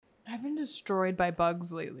I've been destroyed by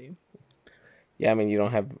bugs lately. Yeah, I mean, you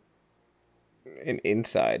don't have an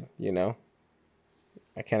inside, I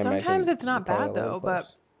can't imagine. Sometimes it's not bad though,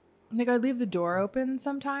 but like I leave the door open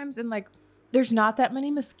sometimes and like there's not that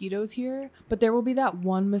many mosquitoes here, but there will be that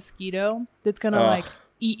one mosquito that's gonna like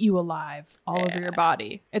eat you alive all over your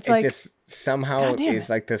body. It's like just somehow is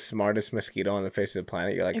like the smartest mosquito on the face of the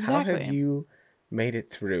planet. You're like, exactly. How have you made it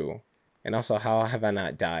through? And also, how have I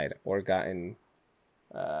not died or gotten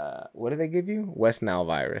what do they give you? West Nile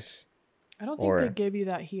virus. I don't think they give you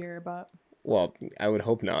that here, but well, I would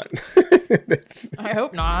hope not. I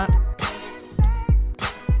hope not.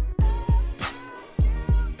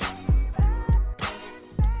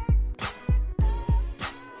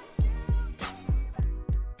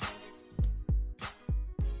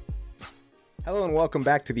 Hello and welcome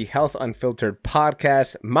back to the Health Unfiltered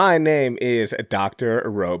podcast. My name is Dr.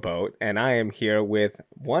 Rowboat, and I am here with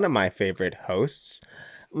one of my favorite hosts,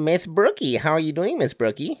 Miss Brookie. How are you doing, Miss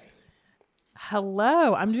Brookie?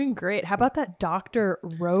 Hello, I'm doing great. How about that Dr.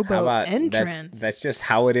 Rowboat entrance? That's just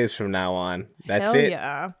how it is from now on. That's it.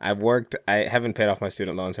 Yeah. I haven't paid off my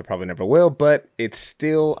student loans. I probably never will, but it's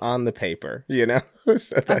still on the paper,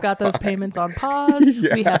 So I've got those payments on pause.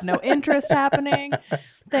 Yeah. We have no interest happening.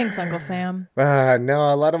 Thanks, Uncle Sam.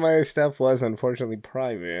 No, a lot of my stuff was unfortunately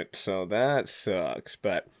private, so that sucks.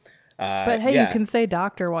 But hey, yeah. You can say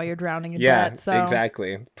doctor while you're drowning in debt. So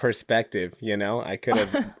exactly. Perspective, I could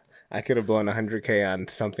have blown $100K on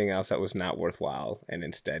something else that was not worthwhile, and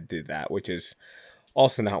instead did that, which is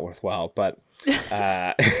also not worthwhile. But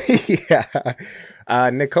yeah,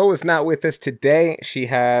 Nicole is not with us today.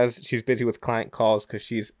 She's busy with client calls because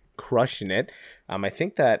she's crushing it. I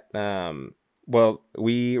think that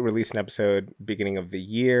we released an episode beginning of the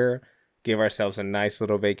year, gave ourselves a nice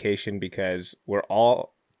little vacation because we're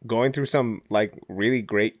all going through some like really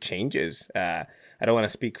great changes. I don't want to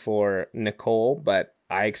speak for Nicole, but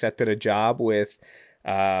I accepted a job with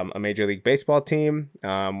a Major League Baseball team,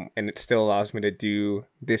 and it still allows me to do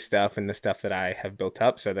this stuff and the stuff that I have built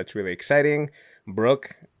up. So that's really exciting.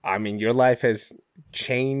 Brooke, I mean, your life has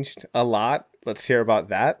changed a lot. Let's hear about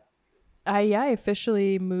that. I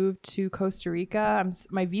officially moved to Costa Rica.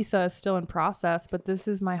 My visa is still in process, but this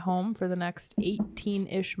is my home for the next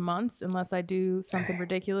 18-ish months unless I do something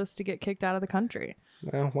ridiculous to get kicked out of the country.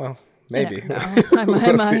 Well, maybe. I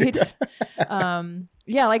might.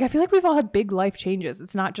 Yeah, like I feel like we've all had big life changes.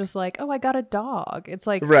 It's not just like, oh, I got a dog. It's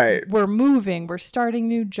like we're moving, we're starting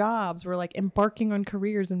new jobs, we're like embarking on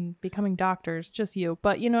careers and becoming doctors. Just you,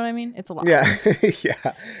 but you know what I mean? It's a lot. Yeah,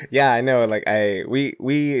 yeah. I know. Like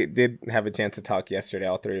we did have a chance to talk yesterday,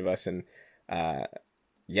 all three of us, and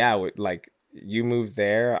like you moved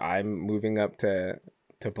there, I'm moving up to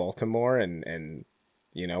Baltimore, and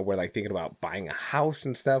we're like thinking about buying a house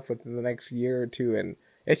and stuff within the next year or two, and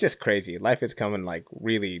it's just crazy. Life is coming like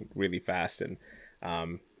really, really fast, and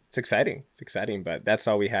it's exciting. It's exciting, but that's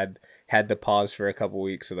all we had to pause for a couple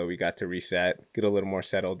weeks so that we got to reset, get a little more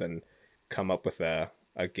settled, and come up with a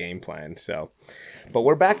game plan. So, but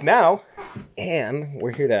we're back now, and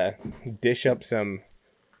we're here to dish up some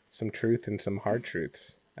truth and some hard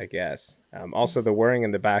truths, I guess. Also, the whirring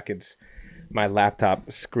in the back, it's my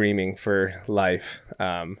laptop screaming for life.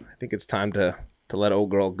 I think it's time to let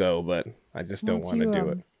old girl go, but I just don't want to do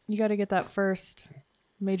it. You got to get that first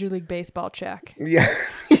Major League Baseball check. Yeah.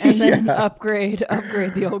 And then upgrade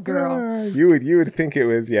the old girl. You would think it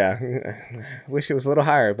was, wish it was a little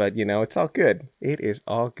higher, but it's all good. It is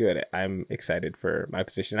all good. I'm excited for my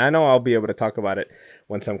position. I know I'll be able to talk about it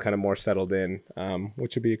once I'm kind of more settled in,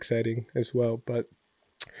 which will be exciting as well. But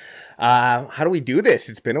how do we do this?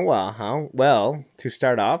 It's been a while, huh? Well, to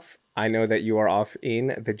start off, I know that you are off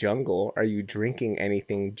in the jungle. Are you drinking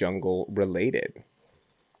anything jungle related?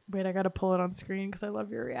 Wait, I got to pull it on screen because I love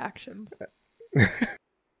your reactions.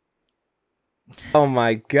 Oh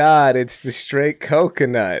my God, it's the straight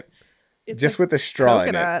coconut. It's just with a straw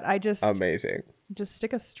coconut. in it. Amazing. Just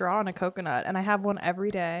stick a straw in a coconut, and I have one every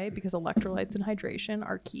day because electrolytes and hydration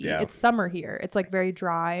are key. Yeah. It's summer here. It's like very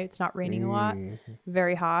dry. It's not raining a lot.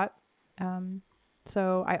 Very hot.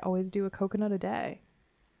 So I always do a coconut a day.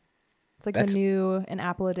 It's like the new an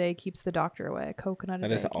apple a day keeps the doctor away. A coconut a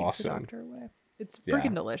day keeps the doctor away. It's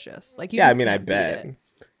freaking delicious. Like I bet.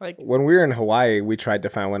 Like when we were in Hawaii, we tried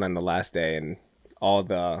to find one on the last day, and all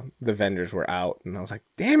the vendors were out, and I was like,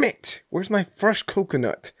 "Damn it! Where's my fresh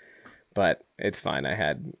coconut?" But it's fine. I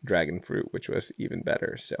had dragon fruit, which was even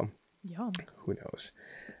better. So yum. Who knows?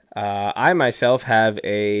 I myself have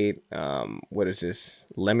a what is this?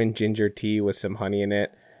 Lemon ginger tea with some honey in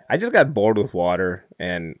it. I just got bored with water,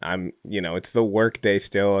 and I'm it's the work day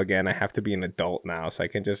still. Again, I have to be an adult now, so I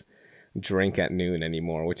can just drink at noon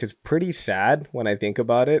anymore, which is pretty sad when I think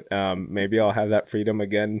about it. Maybe I'll have that freedom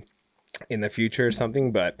again in the future or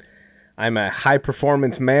something, but I'm a high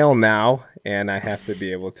performance male now, and I have to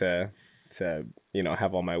be able to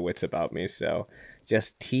have all my wits about me. So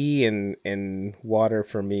just tea and water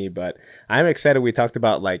for me. But I'm excited. We talked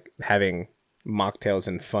about like having mocktails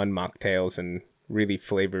and fun mocktails and really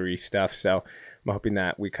flavory stuff. So I'm hoping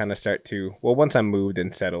that we kind of start to, well, once I'm moved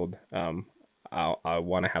and settled, I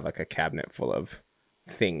want to have like a cabinet full of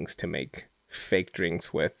things to make fake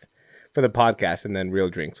drinks with for the podcast, and then real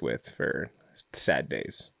drinks with for sad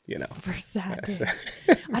days, For sad days.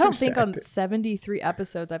 I don't think on 73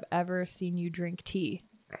 episodes I've ever seen you drink tea.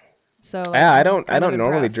 So yeah, I don't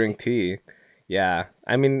normally drink tea. Yeah.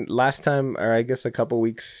 I mean, last time, or I guess a couple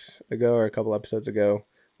weeks ago or a couple episodes ago,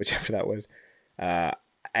 whichever that was, I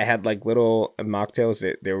had like little mocktails.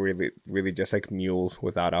 They were really, really just like mules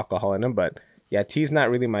without alcohol in them. But yeah, tea's not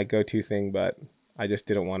really my go-to thing, but I just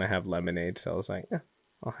didn't want to have lemonade. So I was like,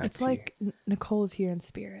 I'll have tea. Like Nicole's here in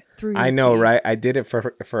spirit. Through I know, tea. right? I did it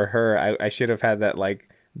for her. I should have had that like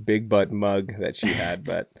big butt mug that she had,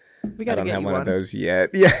 but we gotta I don't get have you one one of those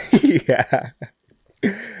yet. Yeah. Yeah.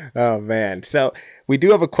 Oh man. So we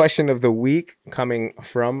do have a question of the week coming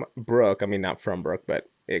from Brooke. I mean, not from Brooke, but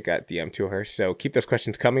it got DM'd to her. So keep those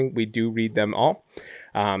questions coming. We do read them all.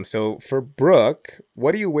 So for Brooke,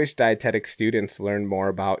 what do you wish dietetic students learn more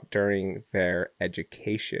about during their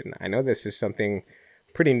education? I know this is something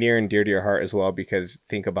pretty near and dear to your heart as well, because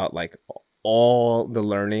think about like all the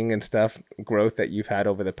learning and stuff, growth that you've had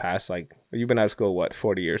over the past, like you've been out of school,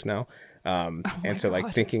 40 years now. And so God.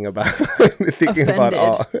 Like thinking about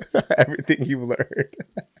all everything you've learned.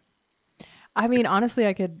 I mean, honestly,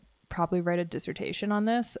 I could probably write a dissertation on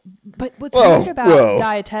this, but what's weird about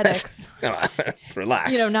dietetics,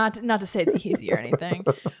 relax, not to say it's easy or anything,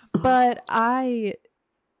 but I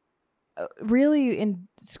really, in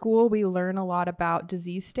school, we learn a lot about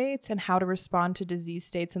disease states and how to respond to disease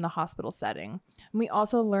states in the hospital setting. And we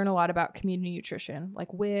also learn a lot about community nutrition,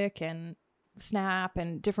 like WIC and SNAP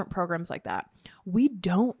and different programs like that. We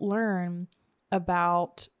don't learn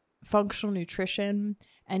about functional nutrition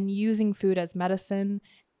and using food as medicine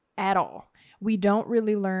at all. We don't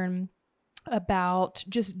really learn about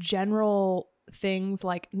just general things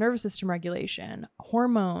like nervous system regulation,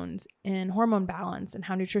 hormones, and hormone balance, and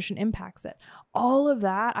how nutrition impacts it. All of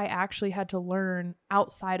that I actually had to learn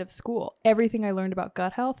outside of school. Everything I learned about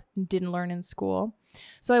gut health didn't learn in school.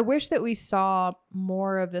 So I wish that we saw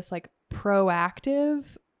more of this like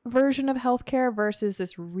proactive version of healthcare versus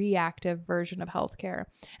this reactive version of healthcare.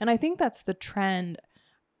 And I think that's the trend.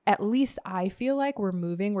 At least I feel like we're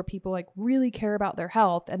moving, where people like really care about their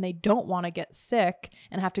health and they don't want to get sick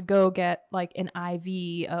and have to go get like an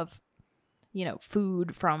IV of,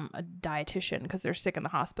 food from a dietitian because they're sick in the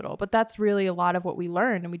hospital. But that's really a lot of what we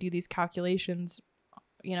learn. And we do these calculations,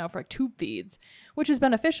 for like tube feeds, which is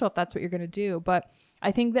beneficial if that's what you're going to do. But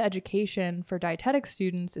I think the education for dietetic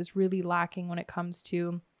students is really lacking when it comes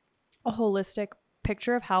to a holistic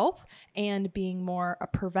picture of health and being more a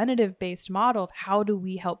preventative based model of how do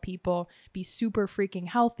we help people be super freaking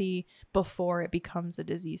healthy before it becomes a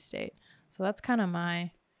disease state. So that's kind of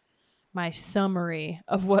my summary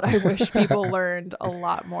of what I wish people learned a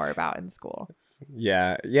lot more about in school.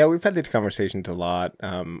 Yeah, we've had these conversations a lot.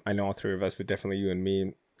 I know all three of us, but definitely you and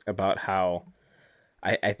me, about how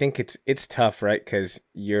I think it's tough, right? Because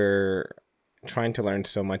you're trying to learn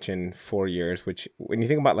so much in 4 years, which when you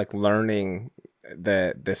think about like learning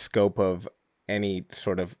the scope of any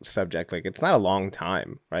sort of subject, like it's not a long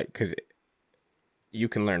time, right? Because you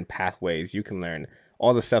can learn pathways, you can learn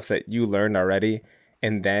all the stuff that you learned already,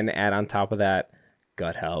 and then add on top of that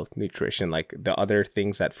gut health, nutrition, like the other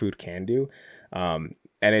things that food can do. And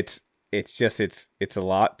it's a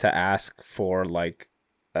lot to ask for like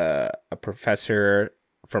a professor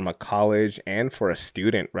from a college and for a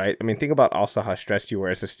student, right? I mean, think about also how stressed you were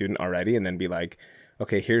as a student already, and then be like,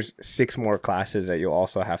 okay, here's 6 more classes that you'll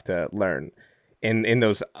also have to learn in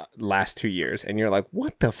those last 2 years. And you're like,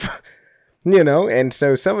 what the fuck? And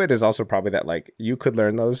so some of it is also probably that like you could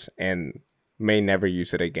learn those and may never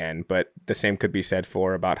use it again. But the same could be said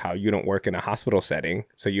for about how you don't work in a hospital setting,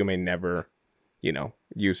 so you may never,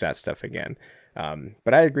 use that stuff again.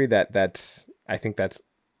 But I agree I think that's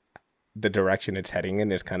the direction it's heading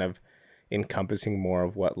in, is kind of encompassing more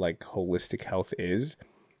of what like holistic health is.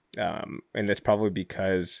 And that's probably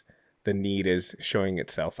because the need is showing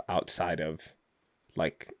itself outside of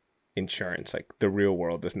like insurance. Like the real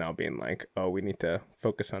world is now being like, oh, we need to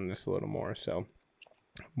focus on this a little more. So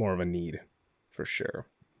more of a need for sure.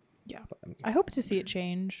 Yeah. I hope to see it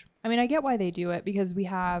change. I mean, I get why they do it, because we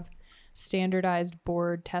have standardized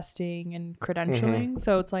board testing and credentialing.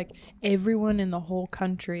 So it's like everyone in the whole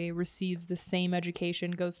country receives the same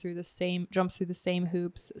education, jumps through the same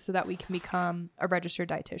hoops so that we can become a registered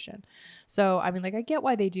dietitian. So, I mean, like, I get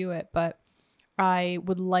why they do it, but I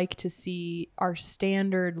would like to see our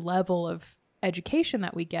standard level of education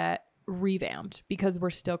that we get revamped, because we're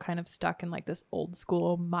still kind of stuck in like this old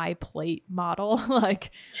school my plate model.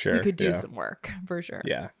 Like, we could do some work for sure.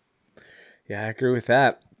 Yeah, I agree with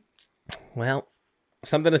that. Well,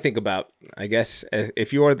 something to think about, I guess,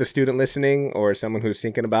 if you are the student listening or someone who's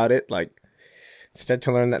thinking about it, like, start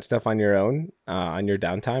to learn that stuff on your own, on your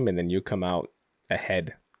downtime, and then you come out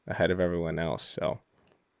ahead of everyone else. So,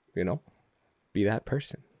 be that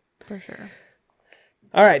person. For sure.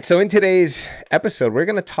 All right. So in today's episode, we're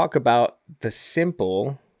going to talk about the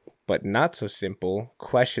simple but not so simple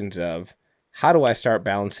questions of how do I start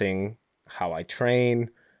balancing how I train?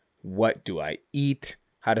 What do I eat?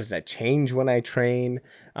 How does that change when I train?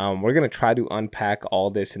 We're going to try to unpack all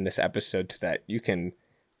this in this episode so that you can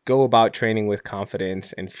go about training with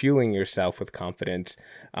confidence and fueling yourself with confidence.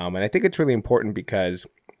 And I think it's really important because,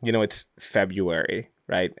 it's February,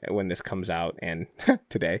 right, when this comes out, and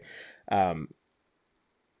today.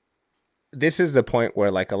 This is the point where,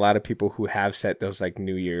 like, a lot of people who have set those, like,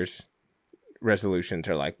 New Year's resolutions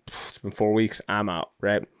are like, it's been 4 weeks, I'm out,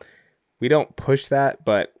 right? We don't push that,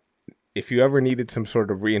 but if you ever needed some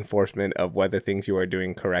sort of reinforcement of whether things you are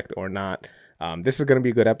doing correct or not, this is going to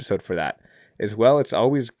be a good episode for that. As well, it's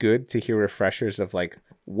always good to hear refreshers of like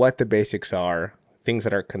what the basics are, things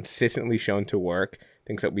that are consistently shown to work,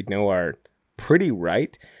 things that we know are pretty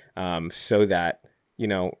right, so that,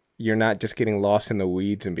 you're not just getting lost in the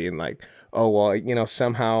weeds and being like, oh, well,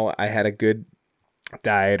 somehow I had a good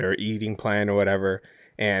diet or eating plan or whatever,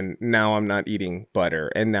 and now I'm not eating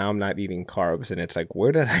butter, and now I'm not eating carbs. And it's like,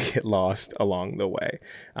 where did I get lost along the way?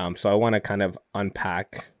 So I want to kind of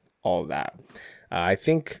unpack all that. I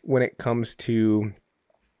think when it comes to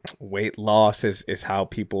weight loss is how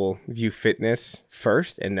people view fitness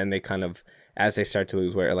first. And then they kind of, as they start to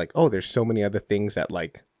lose weight, are like, oh, there's so many other things that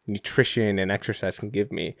like nutrition and exercise can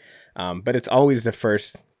give me. But it's always the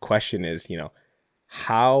first question is,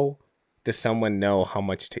 how does someone know how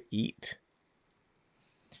much to eat?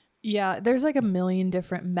 Yeah, there's like a million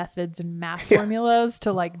different methods and math formulas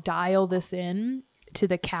to like dial this in to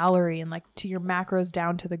the calorie and like to your macros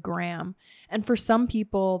down to the gram. And for some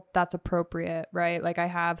people that's appropriate, right? Like I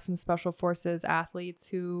have some special forces athletes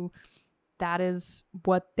who that is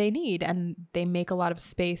what they need and they make a lot of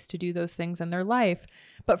space to do those things in their life.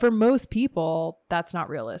 But for most people, that's not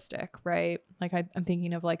realistic, right? Like I'm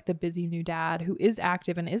thinking of like the busy new dad who is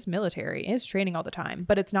active and is military, is training all the time,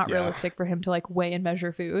 but it's not realistic for him to like weigh and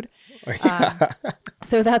measure food.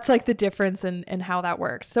 So that's like the difference in how that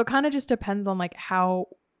works. So it kind of just depends on like how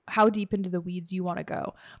deep into the weeds you want to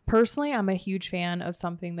go. Personally, I'm a huge fan of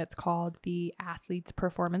something that's called the Athlete's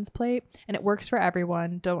Performance Plate, and it works for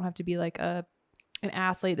everyone. Don't have to be like an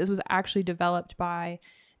athlete. This was actually developed by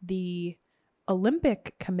the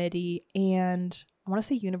Olympic Committee and I want to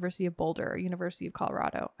say University of Boulder, University of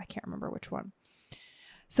Colorado. I can't remember which one.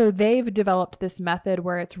 So they've developed this method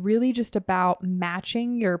where it's really just about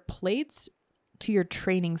matching your plates to your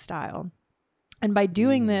training style. And by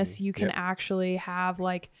doing this, you can actually have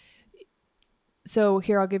like, so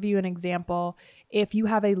here, I'll give you an example. If you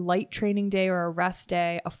have a light training day or a rest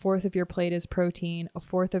day, 1/4 of your plate is protein,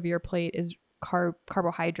 1/4 of your plate is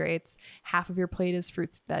carbohydrates, 1/2 of your plate is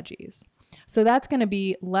fruits and veggies. So that's going to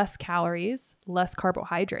be less calories, less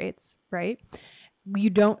carbohydrates, right?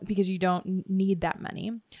 Because you don't need that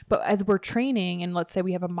many. But as we're training, and let's say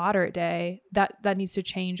we have a moderate day, that needs to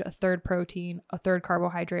change 1/3 protein, 1/3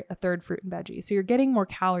 carbohydrate, 1/3 fruit and veggie. So you're getting more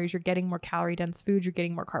calories, you're getting more calorie dense food, you're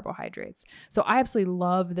getting more carbohydrates. So I absolutely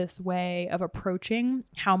love this way of approaching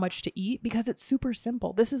how much to eat because it's super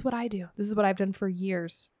simple. This is what I do. This is what I've done for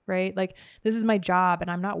years, right? Like this is my job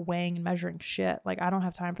and I'm not weighing and measuring shit. Like I don't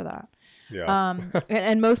have time for that. Yeah.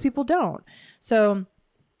 And most people don't. So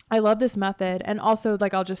I love this method. And also,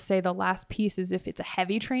 like, I'll just say the last piece is if it's a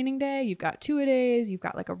heavy training day, you've got 2-a-days, you've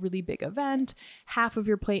got like a really big event, 1/2 of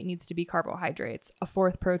your plate needs to be carbohydrates,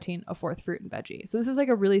 1/4 protein, 1/4 fruit and veggie. So this is like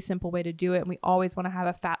a really simple way to do it. And we always want to have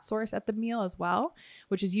a fat source at the meal as well,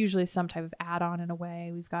 which is usually some type of add-on in a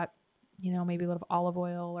way. We've got, maybe a little olive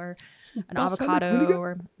oil or an avocado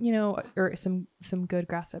or, or some good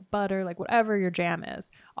grass-fed butter, like whatever your jam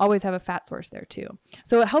is. Always have a fat source there too.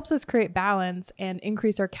 So it helps us create balance and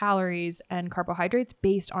increase our calories and carbohydrates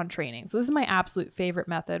based on training. So this is my absolute favorite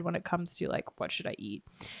method when it comes to like, what should I eat?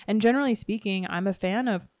 And generally speaking, I'm a fan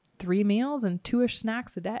of 3 meals and 2-ish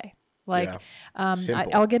snacks a day. Like,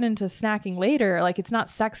 Simple. I'll get into snacking later. Like, it's not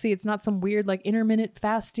sexy. It's not some weird like intermittent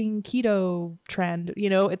fasting keto trend. You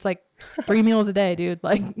know, it's like 3 meals a day, dude.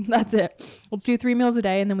 Like, that's it. Let's do 3 meals a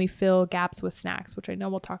day, and then we fill gaps with snacks, which I know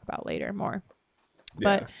we'll talk about later more.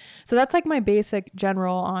 But so that's like my basic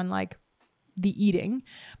general on like the eating.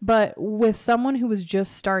 But with someone who was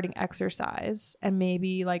just starting exercise, and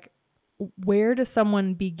maybe like, where does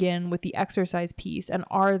someone begin with the exercise piece, and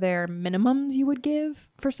are there minimums you would give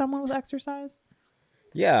for someone with exercise?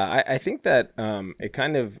 Yeah, I think that it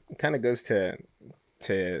kind of goes to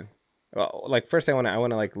well, like, first I want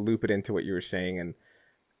to like loop it into what you were saying, and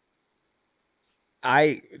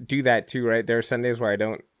I do that too, right? There are Sundays where I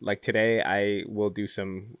don't, like today I will do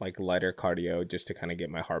some like lighter cardio just to kind of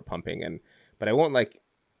get my heart pumping, but I won't like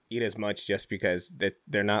eat as much just because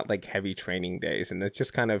they're not like heavy training days, and it's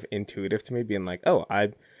just kind of intuitive to me, being like, oh, I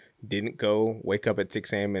didn't go wake up at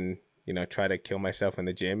 6 a.m. and try to kill myself in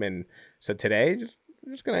the gym, and so today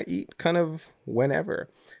I'm just gonna eat kind of whenever,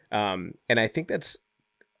 and I think that's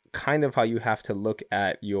kind of how you have to look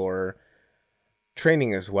at your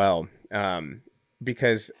training as well,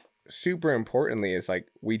 because super importantly is like,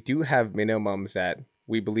 we do have minimums that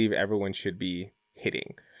we believe everyone should be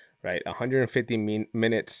hitting, right? 150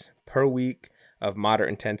 minutes per week of moderate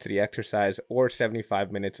intensity exercise, or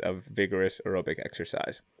 75 minutes of vigorous aerobic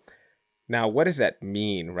exercise. Now, what does that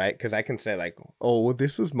mean, right? Because I can say like, oh, well,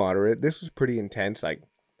 this was moderate, this was pretty intense. Like,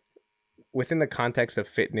 within the context of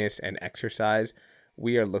fitness and exercise,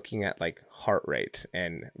 we are looking at like heart rates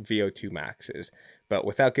and VO2 maxes. But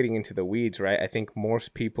without getting into the weeds, right, I think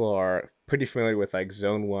most people are pretty familiar with like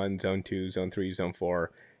zone 1, zone 2, zone 3, zone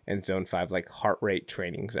 4, and zone 5, like heart rate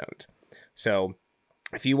training zones. So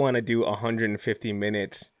if you want to do 150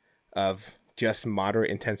 minutes of just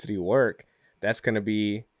moderate intensity work, that's going to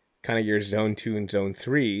be kind of your zone 2 and zone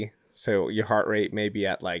 3. So your heart rate may be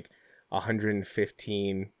at like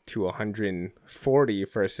 115 to 140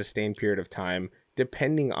 for a sustained period of time,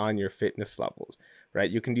 depending on your fitness levels,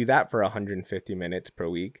 right? You can do that for 150 minutes per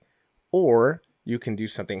week, or you can do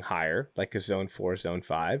something higher, like a zone 4, zone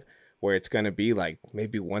 5, where it's going to be like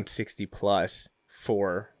maybe 160 plus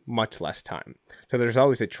for much less time. So there's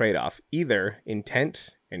always a trade-off, either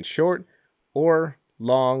intense and short, or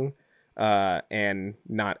long and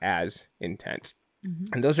not as intense.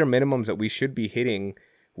 Mm-hmm. And those are minimums that we should be hitting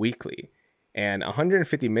weekly. And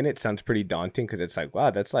 150 minutes sounds pretty daunting, because it's like, wow,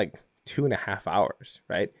 that's like 2.5 hours,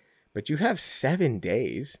 right? But you have 7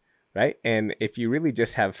 days, right? And if you really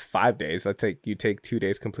just have 5 days, let's say you take 2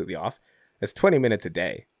 days completely off, that's 20 minutes a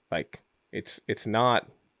day. Like, it's not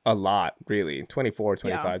a lot, really. 24,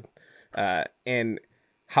 25. Yeah. And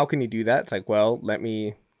how can you do that? It's like, well, let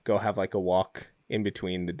me go have like a walk in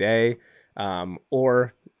between the day,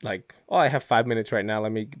 or like, oh, I have 5 minutes right now,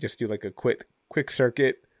 let me just do like a quick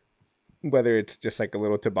circuit, whether it's just like a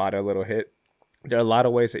little Tabata, a little hit. There are a lot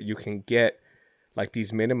of ways that you can get like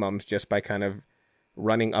these minimums just by kind of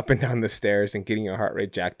running up and down the stairs and getting your heart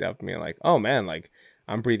rate jacked up, and you're like, oh man, like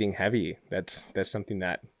I'm breathing heavy. That's something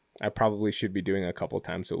that I probably should be doing a couple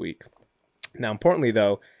times a week. Now, importantly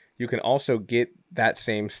though, you can also get that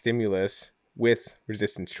same stimulus with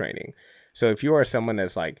resistance training. So if you are someone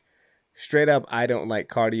that's like, straight up, I don't like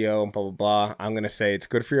cardio and blah, blah, blah, I'm going to say it's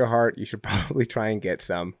good for your heart. You should probably try and get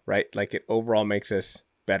some, right? Like, it overall makes us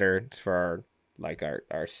better for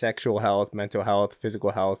our sexual health, mental health,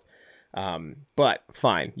 physical health. But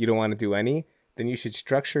fine, you don't want to do any, then you should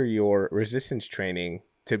structure your resistance training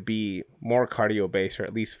to be more cardio based, or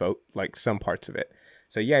at least like some parts of it.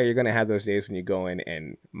 So yeah, you're going to have those days when you go in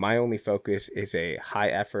and my only focus is a high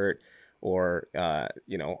effort or,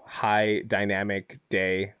 high dynamic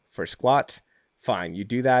day for squats. Fine. You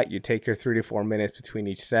do that. You take your 3 to 4 minutes between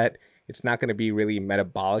each set. It's not going to be really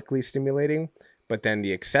metabolically stimulating, but then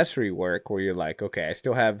the accessory work where you're like, okay, I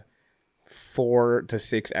still have 4 to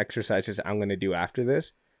 6 exercises I'm going to do after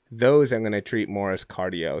this. Those I'm going to treat more as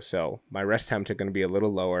cardio. So my rest times are going to be a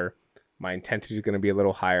little lower. My intensity is going to be a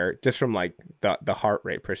little higher, just from like the heart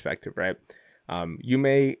rate perspective, right? You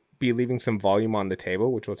may be leaving some volume on the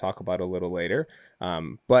table, which we'll talk about a little later.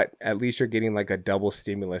 But at least you're getting like a double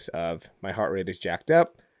stimulus of my heart rate is jacked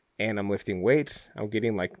up and I'm lifting weights. I'm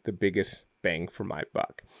getting like the biggest bang for my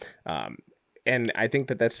buck. And I think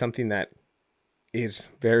that that's something that is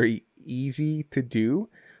very easy to do,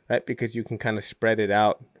 right? Because you can kind of spread it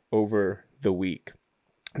out over the week.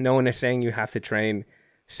 No one is saying you have to train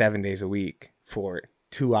 7 days a week for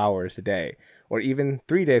 2 hours a day, or even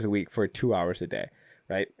 3 days a week for 2 hours a day,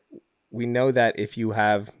 right? We know that if you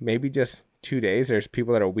have maybe just 2 days, there's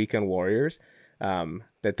people that are weekend warriors,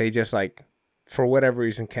 that they just like, for whatever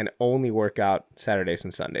reason, can only work out Saturdays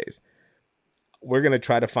and Sundays. we're going to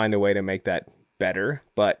try to find a way to make that better.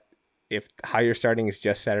 But if how you're starting is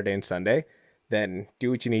just Saturday and Sunday, then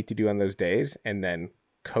do what you need to do on those days and then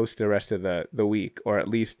coast the rest of the week, or at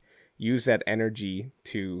least use that energy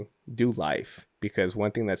to do life. Because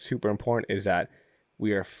one thing that's super important is that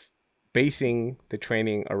we are basing the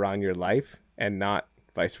training around your life and not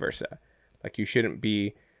vice versa. Like, you shouldn't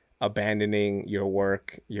be abandoning your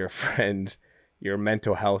work, your friends, your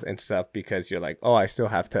mental health and stuff because you're like, oh, I still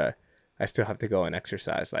have to go and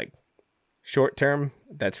exercise. Like, short term,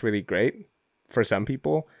 that's really great for some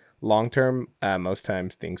people. Long term, most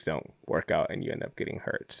times things don't work out and you end up getting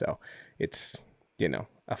hurt. So it's,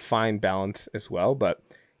 a fine balance as well. But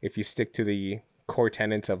if you stick to the core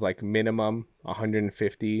tenets of like minimum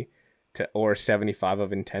 150 or 75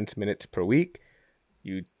 of intense minutes per week,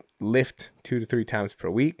 you lift 2 to 3 times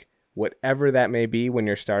per week, whatever that may be when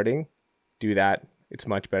you're starting, do that. It's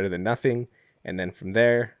much better than nothing. And then from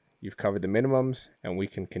there, you've covered the minimums and we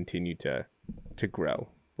can continue to grow,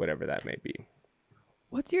 whatever that may be.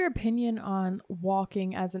 What's your opinion on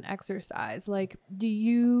walking as an exercise? Like, do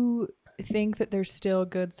you think that there's still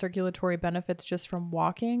good circulatory benefits just from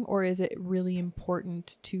walking, or is it really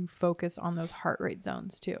important to focus on those heart rate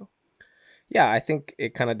zones too? Yeah, I think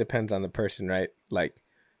it kind of depends on the person, right? Like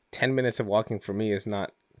 10 minutes of walking for me is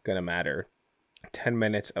not going to matter. 10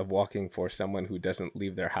 minutes of walking for someone who doesn't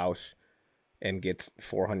leave their house and gets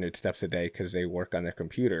 400 steps a day because they work on their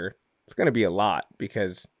computer, it's going to be a lot,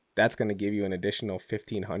 because that's going to give you an additional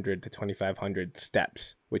 1,500 to 2,500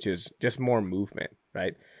 steps, which is just more movement,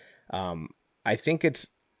 right? I think it's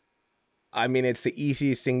the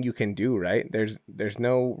easiest thing you can do, right? There's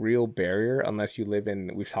no real barrier unless you live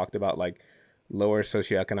in, we've talked about like lower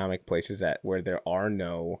socioeconomic places where there are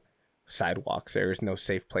no sidewalks, there is no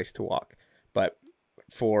safe place to walk. But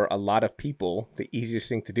for a lot of people, the easiest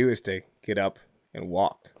thing to do is to get up and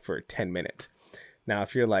walk for 10 minutes. Now,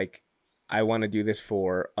 if you're like, I want to do this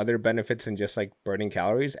for other benefits than just like burning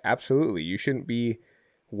calories, absolutely. You shouldn't be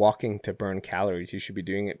walking to burn calories. You should be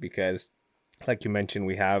doing it because, like you mentioned,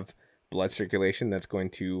 we have blood circulation that's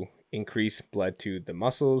going to increase blood to the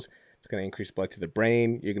muscles. It's going to increase blood to the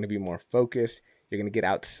brain. You're going to be more focused. You're going to get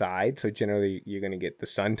outside. So generally, you're going to get the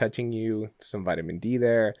sun touching you, some vitamin D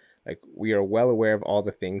there. Like, we are well aware of all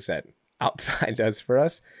the things that outside does for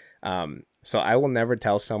us. So I will never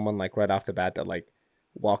tell someone like right off the bat that like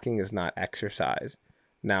walking is not exercise.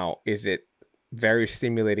 Now, is it very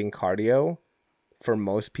stimulating cardio? For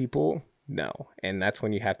most people, no. And that's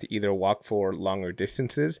when you have to either walk for longer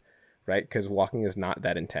distances, right? Because walking is not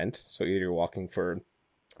that intense. So either you're walking for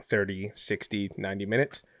 30, 60, 90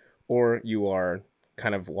 minutes, or you are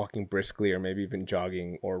kind of walking briskly or maybe even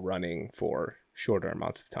jogging or running for shorter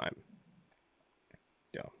amounts of time.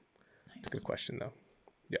 Yeah. Nice. Good question though.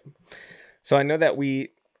 Yeah. So I know that we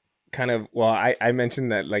kind of, I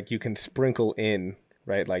mentioned that like you can sprinkle in,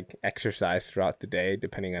 right, like exercise throughout the day,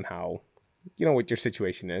 depending on how, what your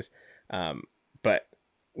situation is. But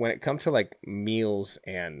when it comes to like meals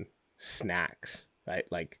and snacks, right,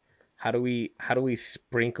 like how do we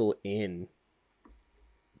sprinkle in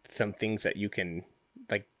some things that you can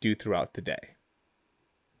like do throughout the day?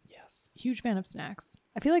 Yes. Huge fan of snacks.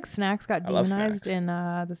 I feel like snacks got demonized in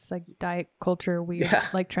this like diet culture weird,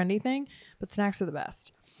 like trendy thing, but snacks are the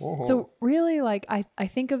best. Uh-huh. So really, like, I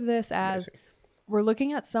think of this as we're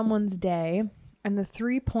looking at someone's day, and the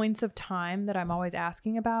 3 points of time that I'm always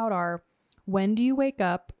asking about are, when do you wake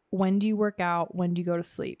up? When do you work out? When do you go to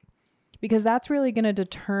sleep? Because that's really going to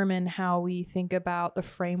determine how we think about the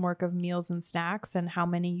framework of meals and snacks and how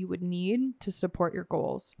many you would need to support your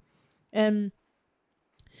goals. And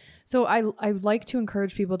so I like to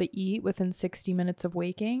encourage people to eat within 60 minutes of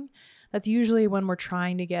waking. That's usually when we're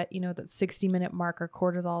trying to get, that 60-minute mark. Our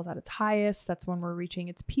cortisol is at its highest. That's when we're reaching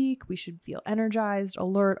its peak. We should feel energized,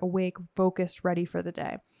 alert, awake, focused, ready for the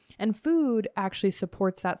day. And food actually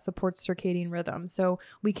supports circadian rhythm. So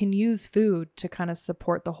we can use food to kind of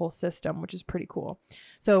support the whole system, which is pretty cool.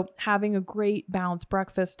 So having a great balanced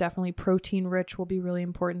breakfast, definitely protein rich, will be really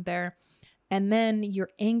important there. And then you're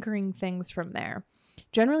anchoring things from there.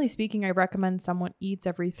 Generally speaking, I recommend someone eats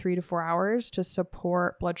every 3 to 4 hours to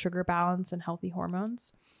support blood sugar balance and healthy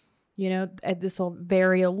hormones. This will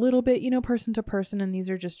vary a little bit, person to person, and these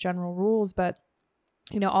are just general rules, but,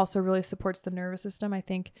 also really supports the nervous system. I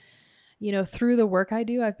think, through the work I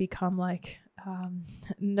do, I've become like,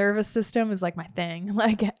 nervous system is like my thing,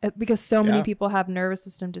 like, because so many people have nervous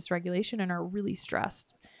system dysregulation and are really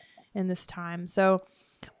stressed in this time. So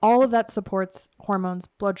all of that supports hormones,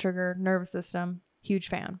 blood sugar, nervous system. Huge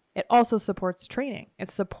fan. It also supports training. It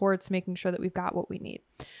supports making sure that we've got what we need.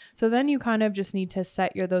 So then you kind of just need to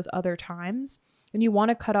set those other times. And you want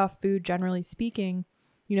to cut off food, generally speaking.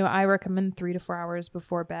 I recommend 3 to 4 hours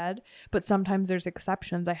before bed, but sometimes there's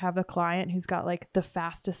exceptions. I have a client who's got like the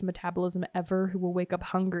fastest metabolism ever who will wake up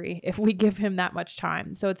hungry if we give him that much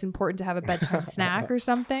time. So it's important to have a bedtime snack or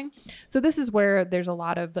something. So this is where there's a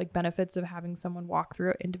lot of like benefits of having someone walk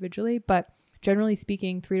through it individually. But generally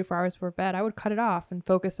speaking, 3 to 4 hours before bed, I would cut it off and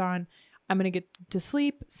focus on, I'm going to get to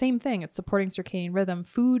sleep. Same thing. It's supporting circadian rhythm.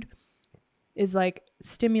 Food is like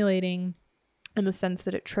stimulating in the sense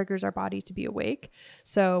that it triggers our body to be awake.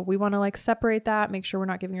 So we want to like separate that, make sure we're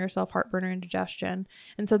not giving ourselves heartburn or indigestion.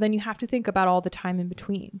 And so then you have to think about all the time in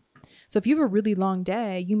between. So if you have a really long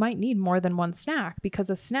day, you might need more than one snack, because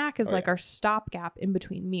a snack is our stopgap in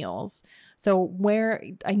between meals. So where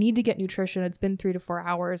I need to get nutrition, it's been 3 to 4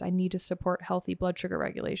 hours, I need to support healthy blood sugar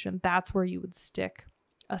regulation. That's where you would stick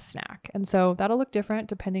a snack. And so that'll look different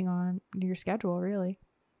depending on your schedule, really.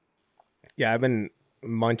 Yeah, I've been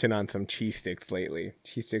munching on some cheese sticks lately.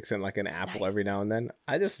 Cheese sticks and like an apple every now and then.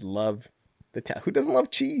 I just love who doesn't love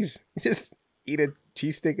cheese? You just eat a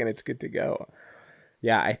cheese stick and it's good to go.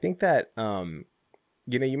 Yeah, I think that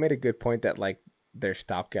you made a good point that like there's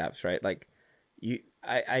stopgaps, right? Like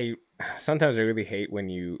I sometimes I really hate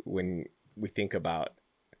when we think about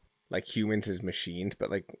like humans as machines, but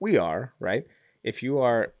like we are, right? If you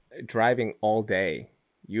are driving all day,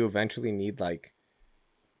 you eventually need like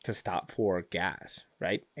to stop for gas,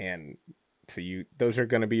 right? And so those are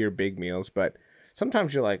going to be your big meals, but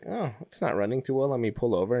sometimes you're like, oh, it's not running too well, let me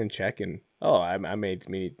pull over and check, and I may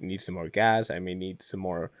need some more gas, I may need some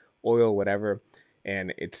more oil, whatever.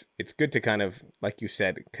 And it's good to kind of, like you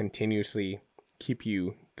said, continuously keep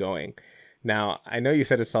you going. Now, I know you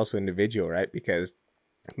said it's also individual, right? Because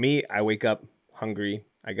me, I wake up hungry,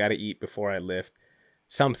 I got to eat before I lift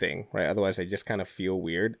something, right? Otherwise I just kind of feel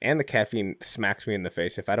weird, and the caffeine smacks me in the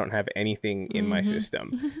face if I don't have anything in my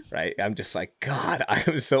system, right? I'm just like, God, I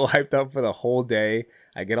am so hyped up for the whole day.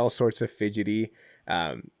 I get all sorts of fidgety,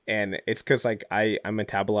 and it's because like I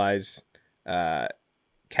metabolize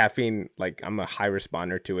caffeine, like I'm a high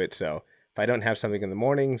responder to it. So if I don't have something in the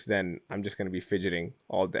mornings, then I'm just going to be fidgeting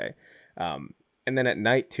all day. And then at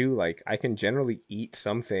night too, like I can generally eat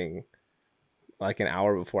something like an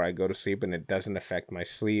hour before I go to sleep and it doesn't affect my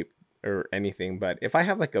sleep or anything. But if I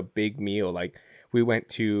have like a big meal, like we went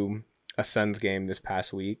to a Suns game this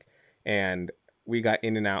past week and we got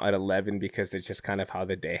in and out at 11 because it's just kind of how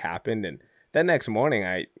the day happened. And that next morning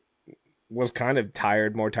I was kind of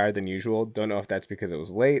tired, more tired than usual. Don't know if that's because it was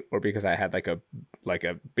late or because I had like a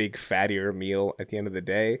big fattier meal at the end of the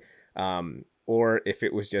day. Or if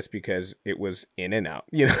it was just because it was in and out,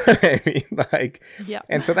 you know what I mean? Like, yeah.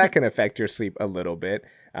 And so that can affect your sleep a little bit.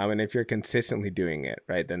 And if you're consistently doing it,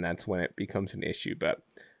 right, then that's when it becomes an issue. But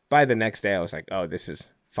by the next day, I was like, oh, this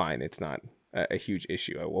is fine. It's not a huge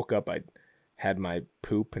issue. I woke up, I had my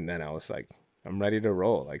poop, and then I was like, I'm ready to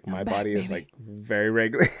roll. Like my body is like very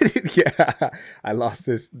regulated. Yeah, I lost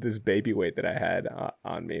this baby weight that I had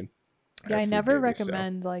on me. Yeah, I never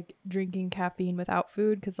recommend like drinking caffeine without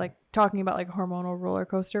food, because like talking about like a hormonal roller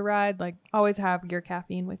coaster ride, like always have your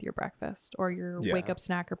caffeine with your breakfast or your wake up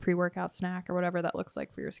snack or pre-workout snack or whatever that looks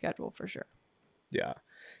like for your schedule, for sure. Yeah.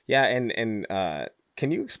 And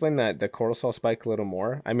can you explain the cortisol spike a little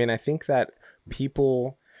more? I mean, I think that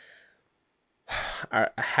people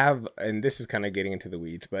have, and this is kind of getting into the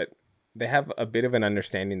weeds, but they have a bit of an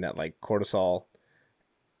understanding that like cortisol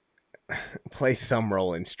plays some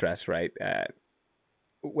role in stress, right?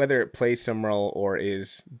 Whether it plays some role or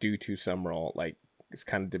is due to some role, like it's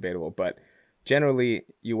kind of debatable, but generally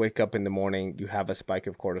you wake up in the morning, you have a spike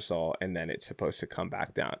of cortisol, and then it's supposed to come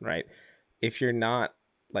back down, right? If you're not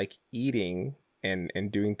like eating and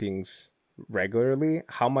doing things regularly,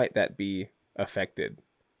 how might that be affected?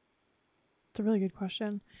 It's a really good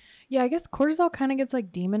question. Yeah, I guess cortisol kind of gets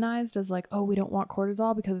like demonized as like, oh, we don't want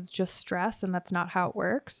cortisol because it's just stress, and that's not how it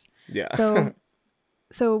works. Yeah.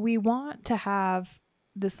 So we want to have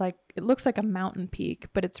this, like, it looks like a mountain peak,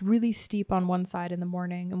 but it's really steep on one side in the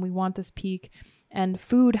morning, and we want this peak, and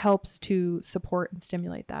food helps to support and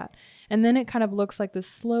stimulate that. And then it kind of looks like this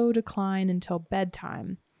slow decline until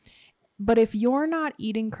bedtime. But if you're not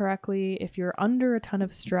eating correctly, if you're under a ton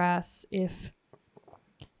of stress, if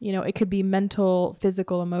it could be mental,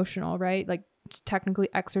 physical, emotional, right? Like technically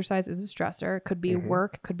exercise is a stressor. It could be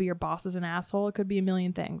work, it could be your boss is an asshole, it could be a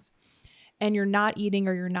million things. And you're not eating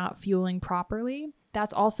or you're not fueling properly,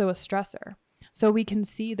 that's also a stressor. So we can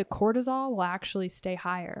see the cortisol will actually stay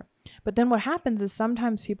higher. But then what happens is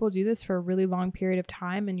sometimes people do this for a really long period of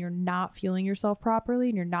time and you're not fueling yourself properly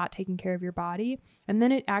and you're not taking care of your body. And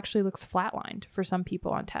then it actually looks flatlined for some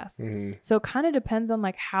people on tests. So it kind of depends on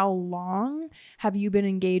like how long have you been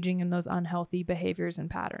engaging in those unhealthy behaviors and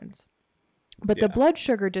patterns. But the blood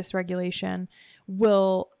sugar dysregulation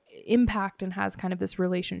will impact and has kind of this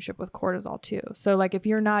relationship with cortisol too. So like if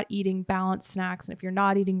you're not eating balanced snacks and if you're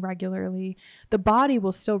not eating regularly, the body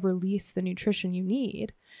will still release the nutrition you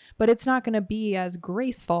need, but it's not going to be as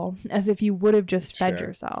graceful as if you would have just fed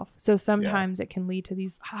yourself. So sometimes it can lead to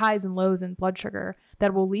these highs and lows in blood sugar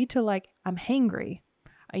that will lead to like, I'm hangry,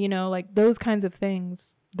 you know, like those kinds of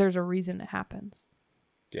things. There's a reason it happens.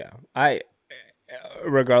 Yeah.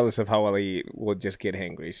 Regardless of how well I eat, will just get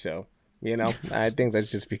hangry. So, you know, I think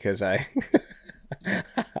that's just because I'm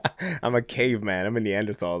a caveman. I'm a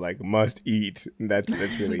Neanderthal, like must eat. That's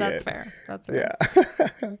really That's it. fair. That's fair.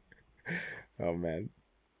 Yeah. Oh man.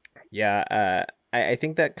 Yeah. I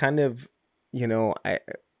think that kind of, you know,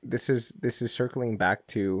 this is circling back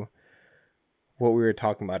to what we were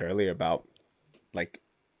talking about earlier about like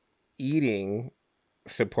eating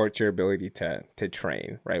supports your ability to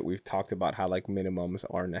train, right? We've talked about how like minimums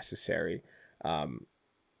are necessary.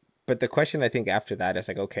 But the question I think after that is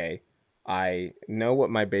like, okay, I know what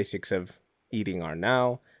my basics of eating are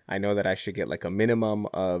now. I know that I should get like a minimum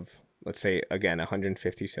of, let's say, again,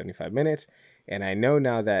 150, 75 minutes. And I know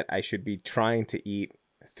now that I should be trying to eat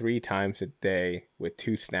 3 times a day with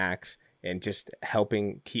 2 snacks and just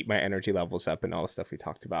helping keep my energy levels up and all the stuff we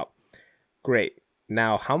talked about. Great.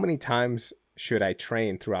 Now, how many times should I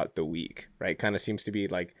train throughout the week, right? Kind of seems to be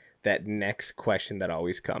like that next question that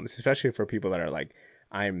always comes, especially for people that are like,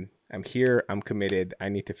 I'm here, I'm committed, I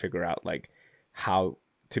need to figure out like how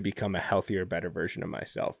to become a healthier, better version of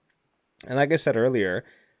myself. And like I said earlier,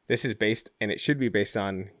 this is based, and it should be based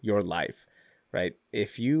on your life, right?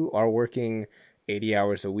 If you are working 80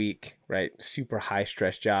 hours a week, right? Super high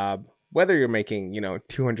stress job, whether you're making, you know,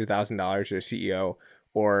 $200,000, you're a CEO,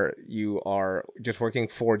 or you are just working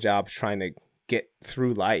 4 jobs trying to get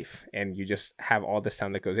through life and you just have all this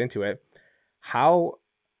time that goes into it, how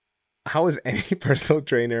is any personal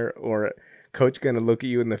trainer or coach going to look at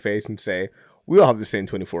you in the face and say, we all have the same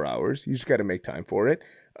 24 hours. You just got to make time for it.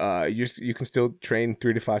 You can still train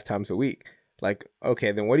 3 to 5 times a week. Like,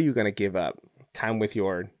 okay, then what are you going to give up? Time with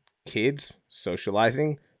your kids,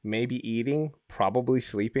 socializing, maybe eating, probably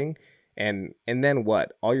sleeping. And then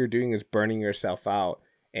what? All you're doing is burning yourself out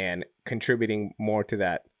and contributing more to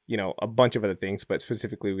that, you know, a bunch of other things. But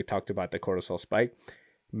specifically, we talked about the cortisol spike,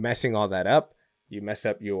 messing all that up. You mess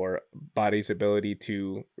up your body's ability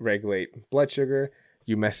to regulate blood sugar.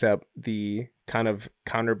 You mess up the kind of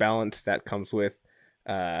counterbalance that comes with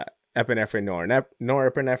epinephrine,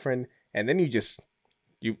 norepinephrine, and then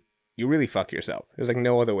you really fuck yourself. There's like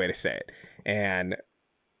no other way to say it. And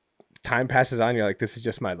time passes on. You're like, this is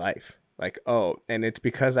just my life. Like, oh, and it's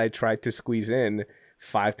because I tried to squeeze in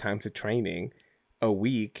 5 times of training a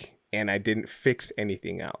week and I didn't fix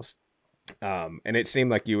anything else. And it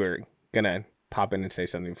seemed like you were gonna pop in and say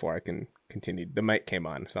something before I can continue. The mic came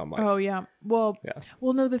on, so I'm like, oh yeah. Well,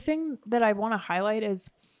 no, the thing that I want to highlight is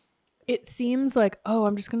it seems like, oh,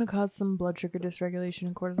 I'm just going to cause some blood sugar dysregulation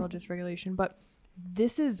and cortisol dysregulation, but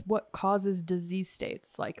this is what causes disease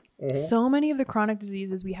states. Like so many of the chronic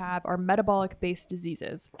diseases we have are metabolic based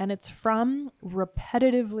diseases, and it's from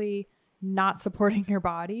repetitively not supporting your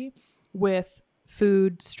body with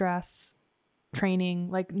food, stress, training,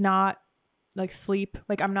 like not like sleep,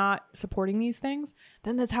 like I'm not supporting these things,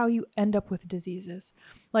 then that's how you end up with diseases.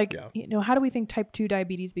 Like, you know, how do we think type 2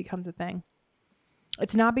 diabetes becomes a thing?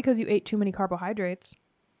 It's not because you ate too many carbohydrates.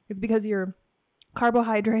 It's because your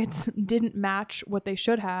carbohydrates didn't match what they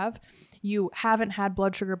should have. You haven't had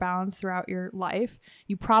blood sugar balance throughout your life.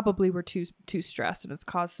 You probably were too stressed and it's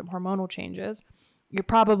caused some hormonal changes. You're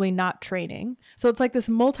probably not training. So it's like this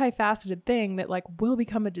multifaceted thing that like will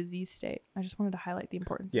become a disease state. I just wanted to highlight the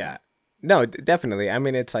importance of that. No, definitely. I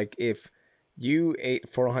mean, it's like if you ate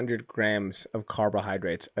 400 grams of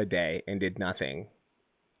carbohydrates a day and did nothing,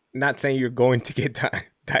 not saying you're going to get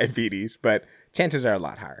diabetes, but chances are a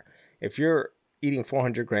lot higher. If you're eating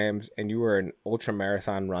 400 grams and you are an ultra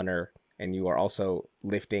marathon runner and you are also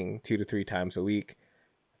lifting 2 to 3 times a week,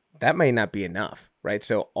 that may not be enough, right?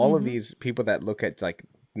 So all of these people that look at like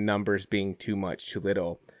numbers being too much, too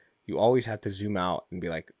little, you always have to zoom out and be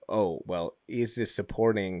like, oh, well, is this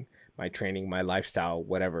supporting my training, my lifestyle,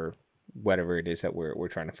 whatever it is that we're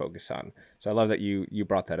trying to focus on. So I love that you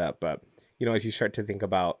brought that up. But, you know, as you start to think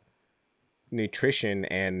about nutrition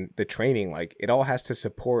and the training, like it all has to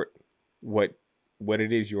support what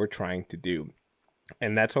it is you're trying to do.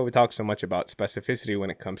 And that's why we talk so much about specificity when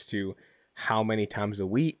it comes to how many times a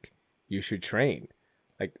week you should train.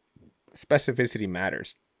 Like, specificity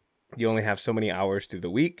matters. You only have so many hours through the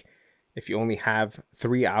week. If you only have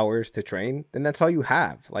 3 hours to train, then that's all you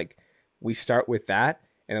have. Like, we start with that,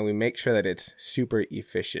 and then we make sure that it's super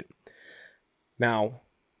efficient. Now,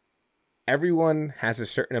 everyone has a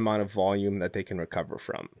certain amount of volume that they can recover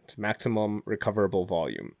from. It's maximum recoverable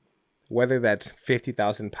volume. Whether that's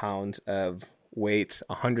 50,000 pounds of weights,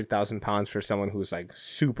 100,000 pounds for someone who's like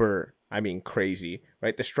super, crazy,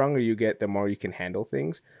 right? The stronger you get, the more you can handle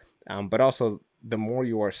things. But also, the more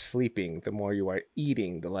you are sleeping, the more you are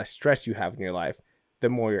eating, the less stress you have in your life, the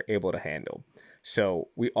more you're able to handle. So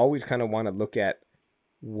we always kind of want to look at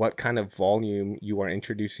what kind of volume you are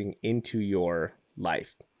introducing into your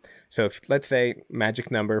life. So if, let's say,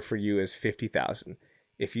 magic number for you is 50,000.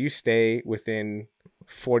 If you stay within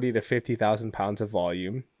 40 to 50,000 pounds of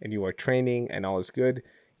volume and you are training and all is good,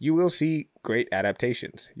 you will see great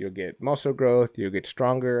adaptations. You'll get muscle growth, you'll get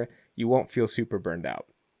stronger, you won't feel super burned out.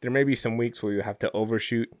 There may be some weeks where you have to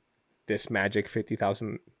overshoot this magic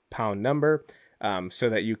 50,000 pound number so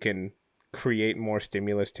that you can create more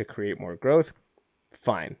stimulus to create more growth.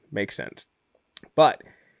 Fine, makes sense. But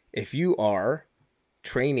if you are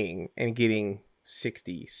training and getting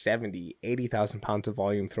 60, 70, 80,000 pounds of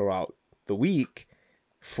volume throughout the week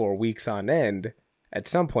for weeks on end, at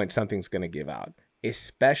some point something's going to give out,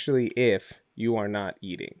 especially if you are not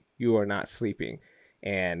eating, you are not sleeping,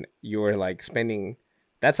 and you're like spending,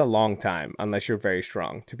 that's a long time, unless you're very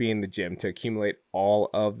strong, to be in the gym, to accumulate all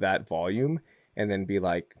of that volume and then be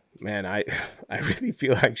like, man, I really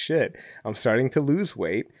feel like shit. I'm starting to lose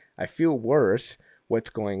weight. I feel worse. What's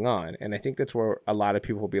going on? And I think that's where a lot of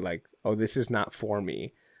people will be like, oh, this is not for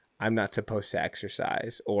me. I'm not supposed to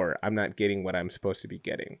exercise, or I'm not getting what I'm supposed to be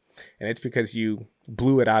getting. And it's because you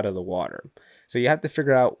blew it out of the water. So you have to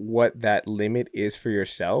figure out what that limit is for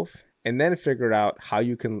yourself, and then figure out how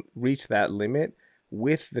you can reach that limit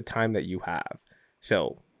with the time that you have.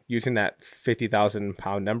 So using that 50,000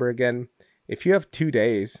 pound number again, if you have 2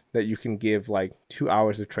 days that you can give like 2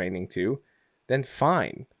 hours of training to, then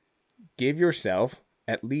fine. Give yourself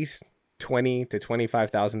at least 20 to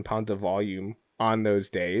 25,000 pounds of volume on those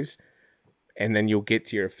days, and then you'll get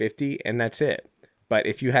to your 50, and that's it. But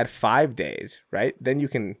if you had 5 days, right, then you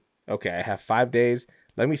can, okay, I have 5 days.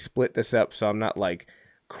 Let me split this up so I'm not like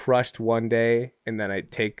crushed one day and then I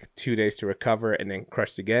take 2 days to recover and then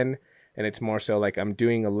crushed again. And it's more so like I'm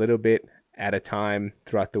doing a little bit at a time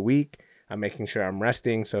throughout the week. I'm making sure I'm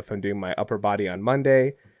resting. So if I'm doing my upper body on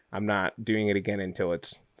Monday, I'm not doing it again until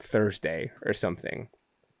it's Thursday or something.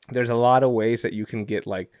 There's a lot of ways that you can get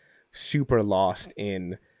like super lost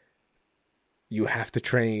in, you have to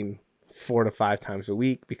train 4 to 5 times a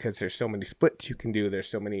week because there's so many splits you can do. There's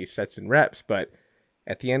so many sets and reps. But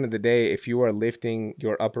at the end of the day, if you are lifting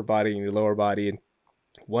your upper body and your lower body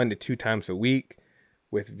 1 to 2 times a week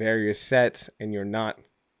with various sets, and you're not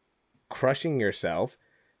crushing yourself,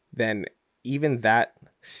 then even that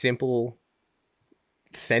simple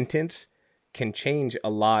sentence can change a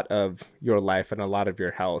lot of your life and a lot of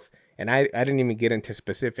your health. And I didn't even get into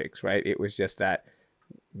specifics, right? It was just that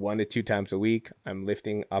 1 to 2 times a week, I'm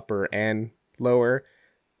lifting upper and lower,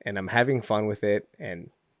 and I'm having fun with it, and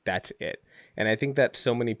that's it. And I think that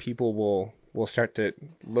so many people will start to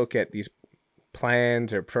look at these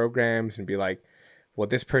plans or programs and be like, well,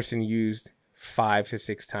 this person used 5 to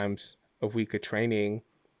 6 times a week of training,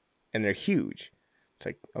 and they're huge. It's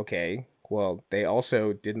like, okay, well, they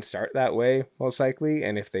also didn't start that way, most likely.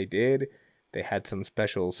 And if they did, they had some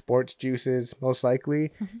special sports juices, most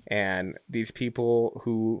likely. And these people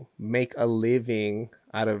who make a living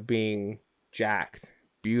out of being jacked,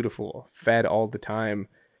 beautiful, fed all the time,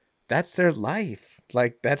 that's their life.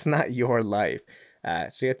 Like, that's not your life.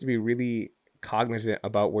 So you have to be really cognizant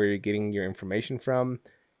about where you're getting your information from,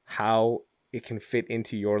 how it can fit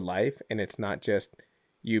into your life. And it's not just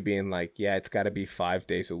you being like, yeah, it's got to be 5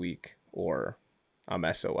 days a week or I'm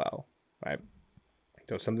SOL, right?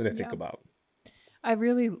 So something to think about. I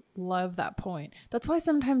really love that point. That's why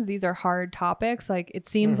sometimes these are hard topics. Like, it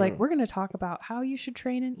seems like we're going to talk about how you should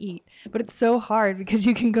train and eat, but it's so hard because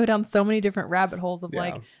you can go down so many different rabbit holes of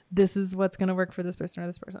like, this is what's going to work for this person or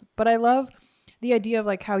this person. But I love the idea of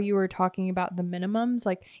like how you were talking about the minimums,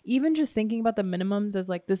 like even just thinking about the minimums as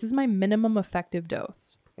like, this is my minimum effective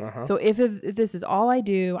dose. So if this is all I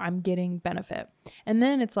do, I'm getting benefit. And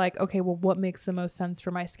then it's like, okay, well, what makes the most sense for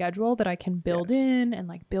my schedule that I can build in and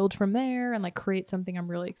like build from there and like create something I'm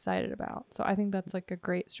really excited about. So I think that's like a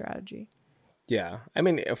great strategy. Yeah. I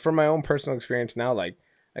mean, from my own personal experience now, like,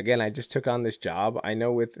 again, I just took on this job. I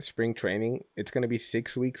know with spring training, it's going to be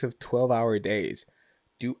 6 weeks of 12-hour days.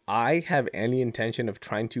 do I have any intention of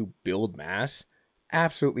trying to build mass?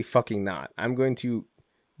 Absolutely fucking not. I'm going to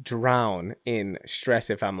drown in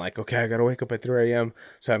stress if I'm like, okay, I gotta wake up at 3 a.m.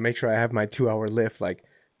 so I make sure I have my 2-hour lift. Like,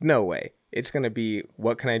 no way. It's gonna be,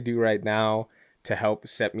 what can I do right now to help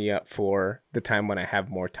set me up for the time when I have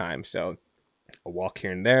more time? So a walk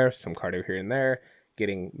here and there, some cardio here and there,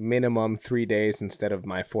 getting minimum 3 days instead of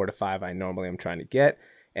my 4 to 5 I normally am trying to get,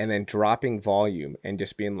 and then dropping volume and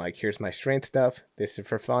just being like, here's my strength stuff. This is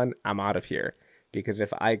for fun. I'm out of here. Because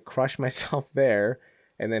if I crush myself there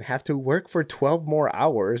and then have to work for 12 more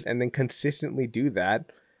hours and then consistently do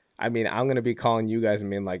that, I mean, I'm going to be calling you guys and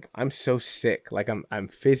being like, I'm so sick. Like I'm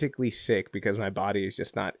physically sick because my body is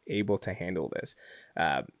just not able to handle this.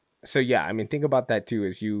 So yeah, I mean, think about that too,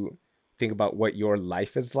 as you think about what your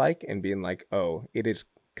life is like and being like, oh, it is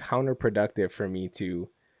counterproductive for me to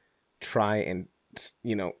try and,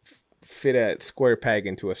 you know, fit a square peg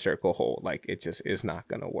into a circle hole. Like, it just is not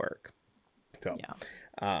going to work. So,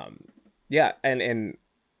 yeah. And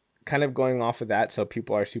kind of going off of that. So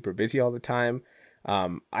people are super busy all the time.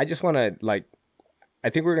 I just want to, like, I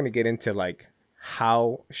think we're going to get into like,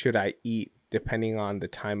 how should I eat depending on the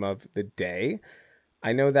time of the day?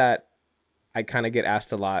 I know that I kind of get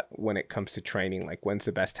asked a lot when it comes to training, like, when's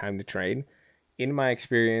the best time to train? In my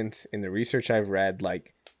experience, in the research I've read,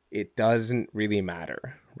 like, it doesn't really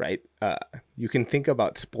matter, right? You can think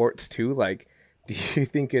about sports too. Like, do you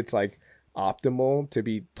think it's like optimal to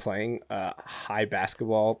be playing a high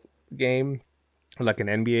basketball game, like an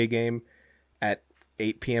NBA game, at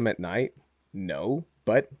 8 p.m. at night? No,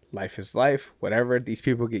 but life is life. Whatever, these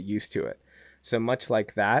people get used to it. So much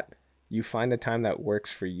like that, you find a time that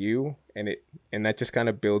works for you, and that just kind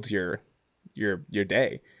of builds your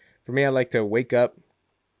day. For me, I like to wake up,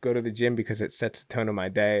 go to the gym because it sets the tone of my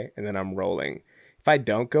day, and then I'm rolling. If I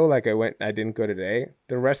don't go, like I didn't go today,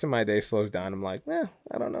 the rest of my day slows down. I'm like,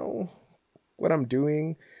 I don't know what I'm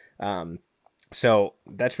doing. So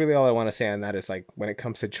that's really all I want to say on that, is like, when it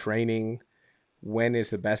comes to training, when is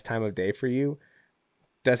the best time of day for you?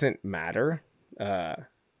 Doesn't matter.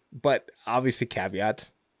 But obviously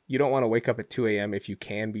caveats. You don't want to wake up at 2 a.m. if you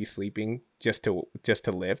can be sleeping just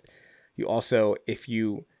to lift. You also, if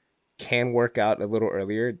you can work out a little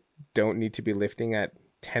earlier, don't need to be lifting at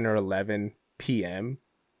 10 or 11 p.m.,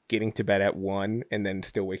 getting to bed at 1, and then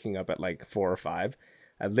still waking up at like 4 or 5.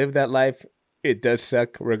 I live that life. It does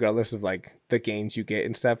suck, regardless of like the gains you get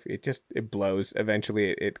and stuff. It blows.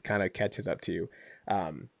 Eventually it kind of catches up to you.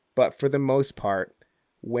 But for the most part,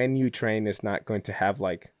 when you train, is not going to have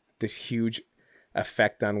like this huge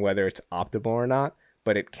effect on whether it's optimal or not,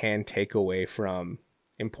 but it can take away from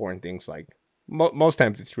important things. Like most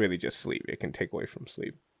times it's really just sleep. It can take away from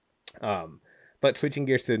sleep. But switching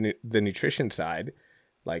gears to the nutrition side,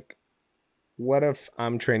 like, what if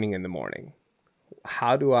I'm training in the morning?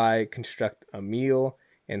 How do I construct a meal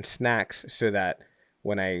and snacks so that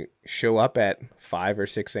when I show up at 5 or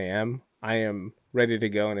 6 a.m., I am ready to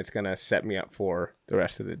go and it's going to set me up for the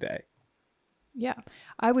rest of the day? Yeah,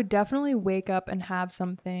 I would definitely wake up and have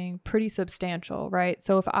something pretty substantial, right?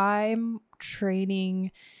 So if I'm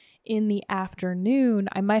training in the afternoon,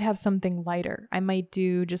 I might have something lighter. I might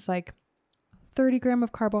do just like 30 grams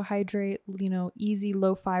of carbohydrate, easy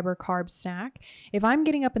low fiber carb snack. If I'm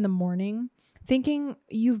getting up in the morning thinking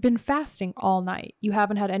you've been fasting all night, you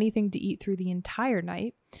haven't had anything to eat through the entire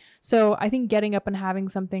night. So I think getting up and having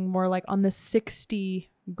something more like on the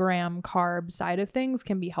 60-gram carb side of things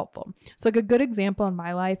can be helpful. So like a good example in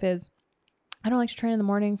my life is, I don't like to train in the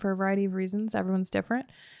morning for a variety of reasons. Everyone's different.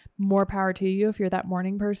 More power to you if you're that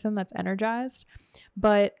morning person that's energized.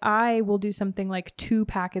 But I will do something like 2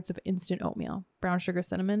 packets of instant oatmeal, brown sugar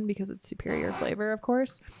cinnamon, because it's superior flavor, of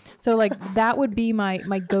course. So like that would be my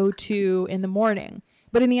go-to in the morning.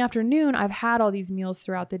 But in the afternoon, I've had all these meals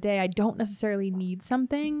throughout the day. I don't necessarily need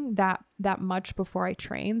something that much before I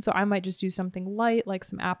train. So I might just do something light, like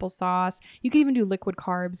some applesauce. You can even do liquid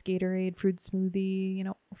carbs, Gatorade, fruit smoothie,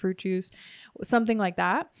 fruit juice, something like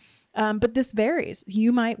that. But this varies.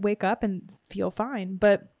 You might wake up and feel fine,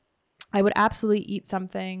 but I would absolutely eat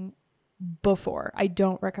something before. I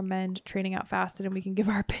don't recommend training out fasted, and we can give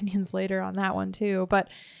our opinions later on that one too. But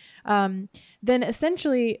then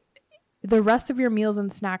essentially the rest of your meals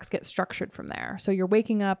and snacks get structured from there. So you're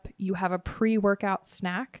waking up, you have a pre-workout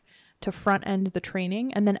snack to front end the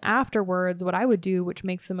training. And then afterwards, what I would do, which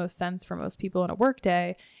makes the most sense for most people in a work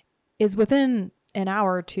day, is within an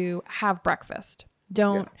hour or two, have breakfast.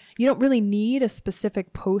 You don't really need a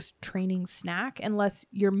specific post-training snack unless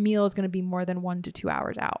your meal is going to be more than 1 to 2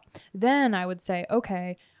 hours out. Then I would say,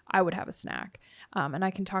 okay, I would have a snack. And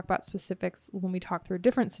I can talk about specifics when we talk through a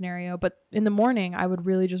different scenario. But in the morning, I would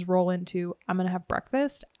really just roll into, I'm going to have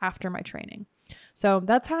breakfast after my training. So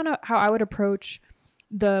that's how I would approach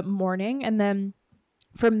the morning. And then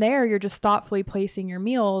from there, you're just thoughtfully placing your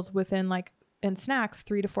meals within like, and snacks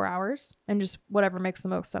 3 to 4 hours, and just whatever makes the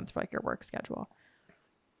most sense for like your work schedule.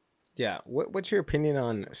 Yeah. What's your opinion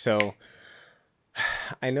on, so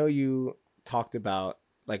I know you talked about,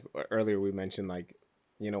 like earlier we mentioned, like,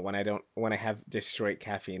 you know, when I have just straight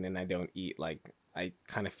caffeine and I don't eat, like I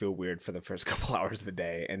kind of feel weird for the first couple hours of the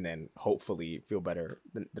day and then hopefully feel better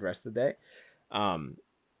the rest of the day.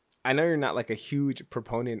 I know you're not like a huge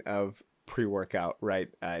proponent of pre-workout, right?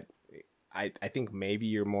 I think maybe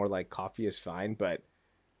you're more like coffee is fine, but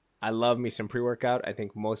I love me some pre-workout. I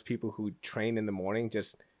think most people who train in the morning,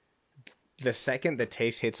 just the second the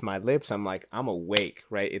taste hits my lips, I'm like, I'm awake,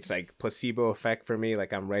 right? It's like placebo effect for me.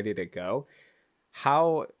 Like I'm ready to go.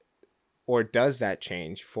 How, or does that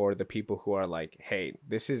change for the people who are like, hey,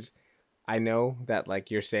 I know that like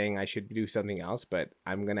you're saying I should do something else, but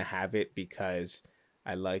I'm going to have it because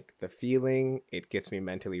I like the feeling. It gets me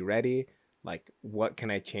mentally ready. Like, what can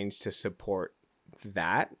I change to support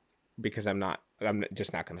that? Because I'm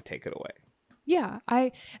just not going to take it away. Yeah,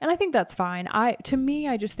 I think that's fine. To me,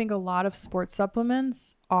 I just think a lot of sports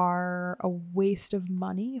supplements are a waste of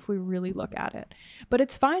money if we really look at it. But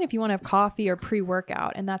it's fine if you want to have coffee or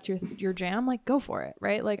pre-workout and that's your jam, like go for it,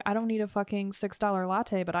 right? Like I don't need a fucking $6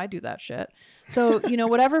 latte, but I do that shit. So, you know,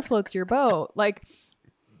 whatever floats your boat, like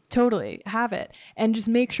totally have it, and just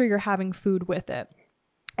make sure you're having food with it.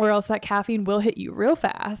 Or else that caffeine will hit you real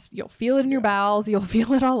fast. You'll feel it in your bowels. You'll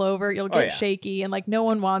feel it all over. You'll get shaky. And like no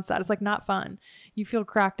one wants that. It's like not fun. You feel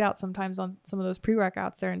cracked out sometimes on some of those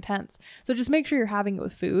pre-workouts. They're intense. So just make sure you're having it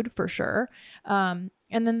with food for sure. And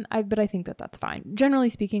then I think that that's fine. Generally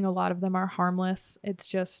speaking, a lot of them are harmless. It's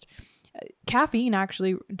just caffeine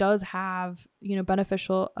actually does have, you know,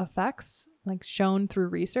 beneficial effects like shown through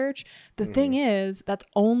research. The thing is, that's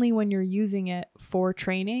only when you're using it for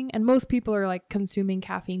training, and most people are like consuming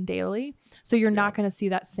caffeine daily, so you're not going to see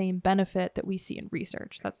that same benefit that we see in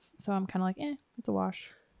research. So I'm kind of like, it's a wash.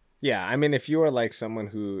 Yeah, I mean, if you are like someone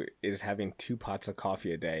who is having 2 pots of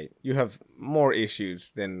coffee a day, you have more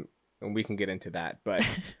issues than, and we can get into that, but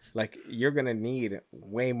like you're going to need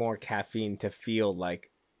way more caffeine to feel like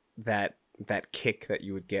that kick that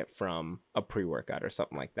you would get from a pre-workout or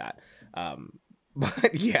something like that.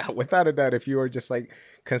 But yeah, without a doubt, if you are just like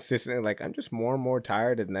consistently like, I'm just more and more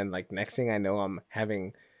tired, and then like next thing I know,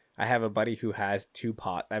 I have a buddy who has 2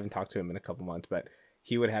 pots. I haven't talked to him in a couple months, but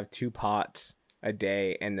he would have 2 pots a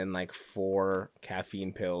day and then like 4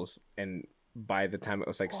 caffeine pills. And by the time it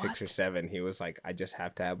was like 6 or 7, he was like, I just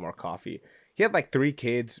have to have more coffee. He had like 3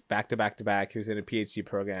 kids back to back to back. He was in a PhD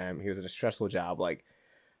program. He was in a stressful job. Like,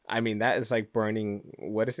 I mean, that is like burning,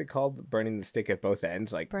 what is it called? Burning the stick at both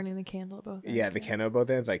ends. Like burning the candle at both ends. Yeah, the candle at both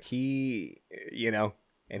ends. Like he, you know,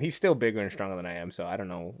 and he's still bigger and stronger than I am. So I don't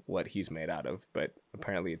know what he's made out of, but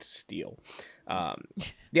apparently it's steel.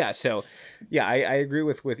 Yeah. So yeah, I agree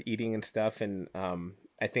with eating and stuff. And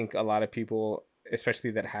I think a lot of people,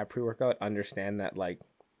 especially that have pre-workout, understand that like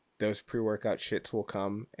those pre-workout shits will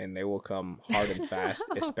come, and they will come hard and fast,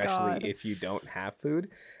 especially if you don't have food.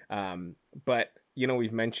 But you know,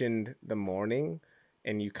 we've mentioned the morning,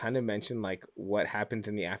 and you kind of mentioned like what happens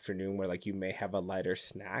in the afternoon where like you may have a lighter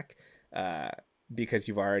snack because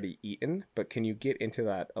you've already eaten. But can you get into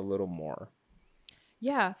that a little more?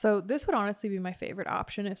 Yeah, so this would honestly be my favorite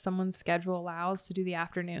option if someone's schedule allows to do the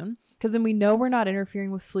afternoon, because then we know we're not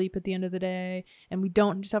interfering with sleep at the end of the day, and we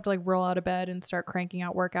don't just have to like roll out of bed and start cranking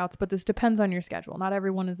out workouts. But this depends on your schedule. Not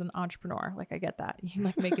everyone is an entrepreneur. Like I get that. You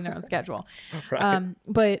like making their own schedule. Right.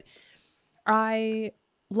 But I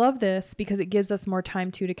love this because it gives us more time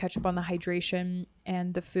to catch up on the hydration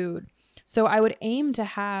and the food. So I would aim to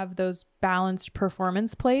have those balanced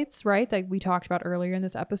performance plates, right? Like we talked about earlier in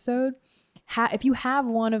this episode. If you have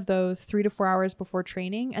one of those 3 to 4 hours before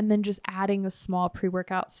training, and then just adding a small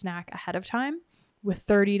pre-workout snack ahead of time with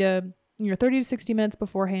 30 to 60 minutes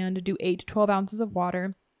beforehand to do 8 to 12 ounces of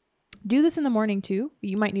water. Do this in the morning too.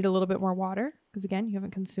 You might need a little bit more water because again, you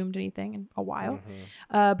haven't consumed anything in a while.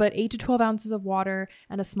 But 8 to 12 ounces of water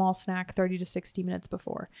and a small snack 30 to 60 minutes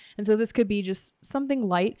before. And so this could be just something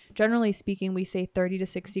light. Generally speaking, we say 30 to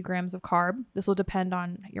 60 grams of carb. This will depend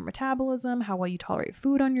on your metabolism, how well you tolerate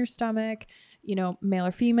food on your stomach, you know, male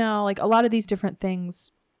or female, like a lot of these different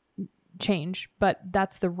things change, but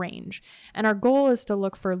that's the range. And our goal is to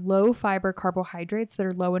look for low fiber carbohydrates that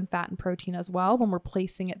are low in fat and protein as well when we're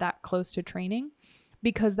placing it that close to training,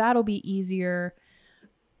 because that'll be easier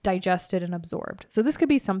digested and absorbed. So this could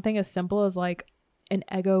be something as simple as like an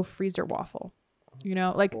Eggo freezer waffle. You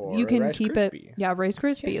know, like or you can Rice keep Krispie. it. Yeah, Rice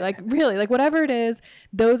Krispie. Like really, like whatever it is,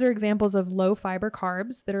 those are examples of low fiber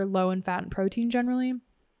carbs that are low in fat and protein generally.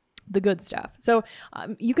 The good stuff. So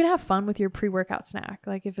you can have fun with your pre-workout snack.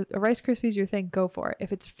 Like if a Rice Krispie is your thing, go for it.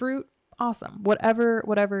 If it's fruit, awesome.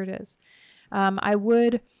 Whatever it is. I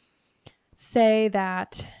would say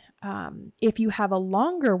that if you have a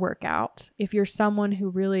longer workout, if you're someone who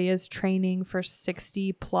really is training for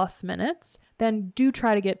 60 plus minutes, then do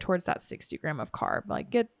try to get towards that 60 gram of carb.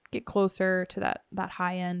 Like get closer to that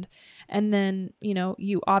high end. And then, you know,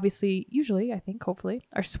 you obviously, usually, I think, hopefully,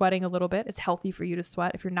 are sweating a little bit. It's healthy for you to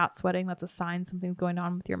sweat. If you're not sweating, that's a sign something's going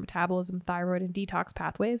on with your metabolism, thyroid, and detox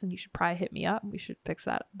pathways. And you should probably hit me up and we should fix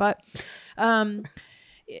that. But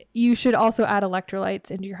you should also add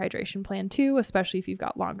electrolytes into your hydration plan too, especially if you've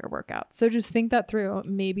got longer workouts. So just think that through.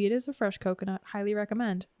 Maybe it is a fresh coconut. Highly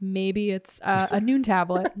recommend. Maybe it's a Noon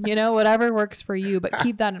tablet, you know, whatever works for you, but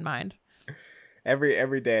keep that in mind.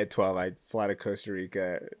 Every day at 12, I fly to Costa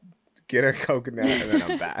Rica, get a coconut, and then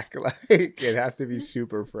I'm back. Like it has to be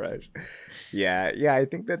super fresh. Yeah. I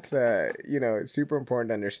think that's you know, super important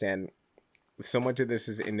to understand. So much of this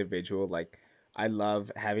is individual. Like I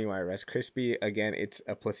love having my Rice Krispie. Again, it's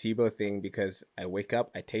a placebo thing because I wake up,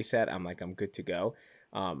 I taste that, I'm like, I'm good to go.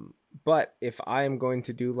 But if I am going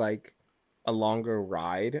to do like a longer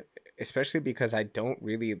ride, especially because I don't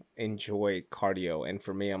really enjoy cardio, and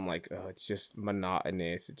for me, I'm like, oh, it's just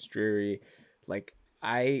monotonous, it's dreary. Like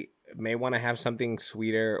I may want to have something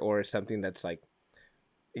sweeter or something that's like,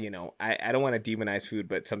 you know, I don't want to demonize food,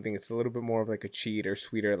 but something that's a little bit more of like a cheat or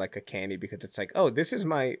sweeter, like a candy, because it's like, oh, this is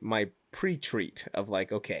my pre-treat of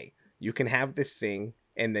like, okay, you can have this thing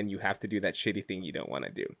and then you have to do that shitty thing you don't want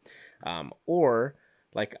to do. Or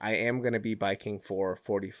like I am going to be biking for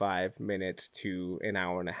 45 minutes to an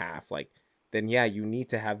hour and a half. Like then, yeah, you need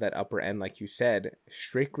to have that upper end, like you said,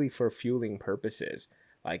 strictly for fueling purposes.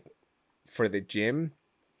 Like for the gym,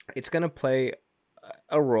 it's going to play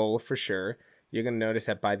a role for sure. You're going to notice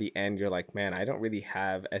that by the end, you're like, man, I don't really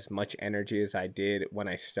have as much energy as I did when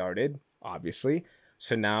I started, obviously.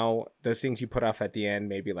 So now those things you put off at the end,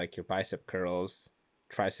 maybe like your bicep curls,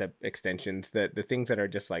 tricep extensions, the things that are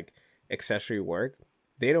just like accessory work,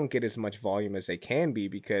 they don't get as much volume as they can be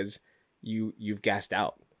because you've gassed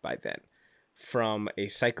out by then. From a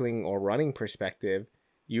cycling or running perspective,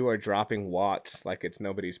 you are dropping watts like it's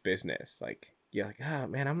nobody's business. Like you're like, ah,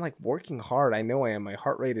 man, I'm like working hard. I know I am. My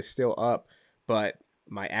heart rate is still up, but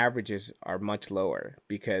my averages are much lower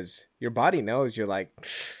because your body knows you're like,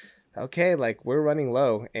 okay, like we're running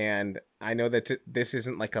low. And I know that this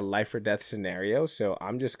isn't like a life or death scenario. So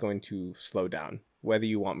I'm just going to slow down, whether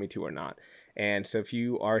you want me to or not. And so if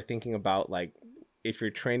you are thinking about like, if you're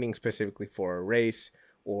training specifically for a race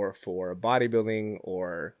or for bodybuilding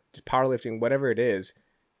or just powerlifting, whatever it is,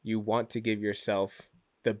 you want to give yourself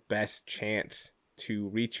the best chance to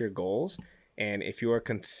reach your goals. And if you are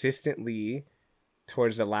consistently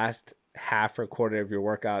towards the last half or quarter of your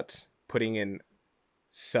workouts putting in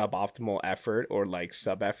suboptimal effort or like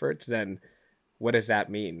sub efforts, then what does that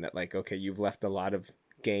mean? That like, okay, you've left a lot of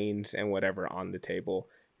gains and whatever on the table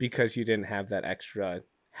because you didn't have that extra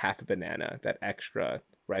half a banana, that extra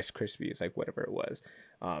Rice Krispies, like whatever it was.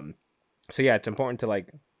 So yeah, it's important to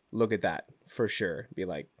like look at that for sure. Be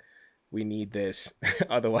like, we need this.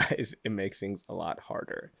 Otherwise it makes things a lot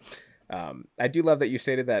harder. I do love that you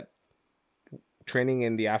stated that training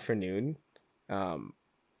in the afternoon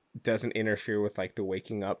doesn't interfere with like the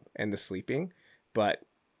waking up and the sleeping. But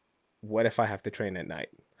what if I have to train at night?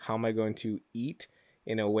 How am I going to eat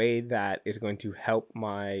in a way that is going to help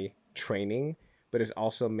my training, but is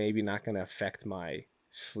also maybe not going to affect my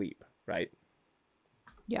sleep, right?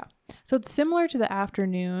 Yeah. So it's similar to the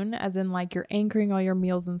afternoon, as in like you're anchoring all your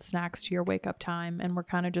meals and snacks to your wake up time, and we're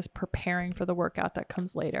kind of just preparing for the workout that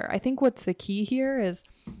comes later. I think what's the key here is,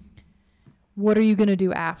 what are you going to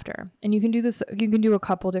do after? And you can do this, you can do a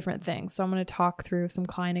couple different things. So I'm going to talk through some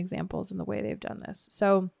client examples and the way they've done this.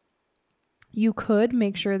 So you could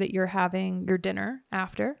make sure that you're having your dinner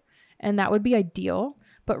after, and that would be ideal.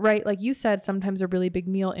 But right, like you said, sometimes a really big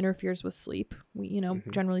meal interferes with sleep. We, you know,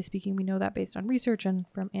 generally speaking, we know that based on research and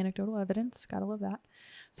from anecdotal evidence. Gotta love that.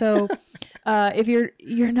 So if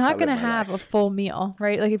you're not going to have a full meal,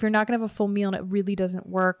 right? Like if you're not going to have a full meal and it really doesn't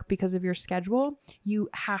work because of your schedule, you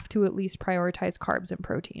have to at least prioritize carbs and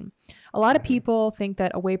protein. A lot of people think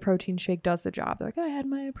that a whey protein shake does the job. They're like, I had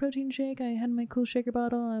my protein shake, I had my cool shaker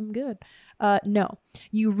bottle, I'm good. No,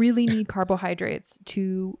 you really need carbohydrates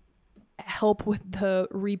to help with the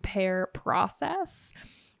repair process.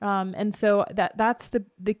 And so that's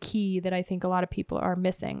the key that I think a lot of people are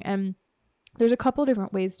missing. And There's a couple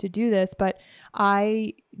different ways to do this, but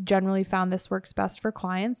I generally found this works best for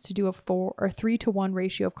clients to do a 4 or 3-to-1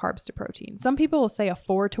 ratio of carbs to protein. Some people will say a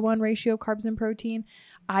 4-to-1 ratio of carbs and protein.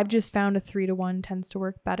 I've just found a 3-to-1 tends to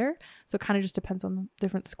work better. So it kind of just depends on the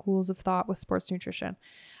different schools of thought with sports nutrition,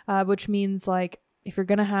 which means like if you're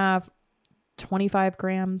going to have 25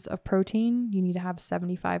 grams of protein, you need to have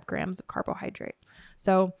 75 grams of carbohydrate.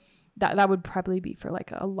 So that would probably be for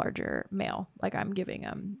like a larger male. Like I'm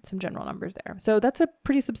giving some general numbers there. So that's a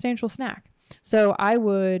pretty substantial snack. So I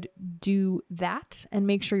would do that and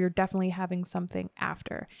make sure you're definitely having something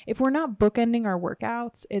after. If we're not bookending our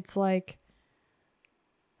workouts, it's like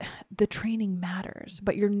the training matters,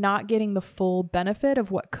 but you're not getting the full benefit of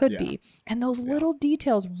what could be. And those little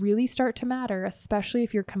details really start to matter, especially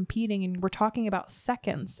if you're competing and we're talking about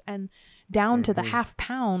seconds and down to the half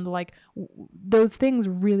pound. Like those things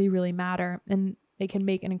really, really matter, and they can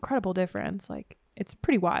make an incredible difference. Like it's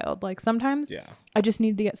pretty wild. Like sometimes I just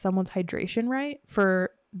need to get someone's hydration right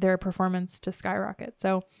for their performance to skyrocket.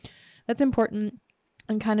 So that's important.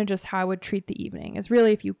 And kind of just how I would treat the evening is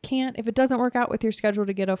really if it doesn't work out with your schedule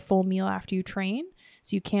to get a full meal after you train,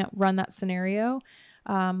 so you can't run that scenario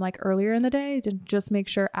like earlier in the day, to just make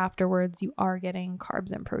sure afterwards you are getting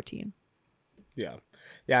carbs and protein. Yeah.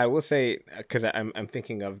 I will say, because I'm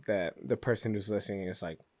thinking of the person who's listening is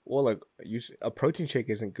like, well, like a protein shake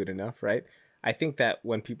isn't good enough, right? I think that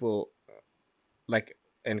when people like,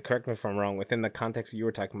 and correct me if I'm wrong, within the context that you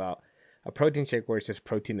were talking about, a protein shake where it's just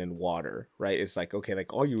protein and water, right? It's like, okay,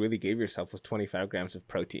 like all you really gave yourself was 25 grams of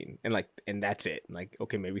protein and that's it. Like,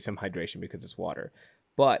 okay, maybe some hydration because it's water.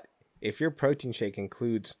 But if your protein shake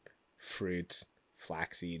includes fruits,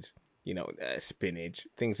 flax seeds, spinach,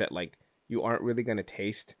 things that like you aren't really going to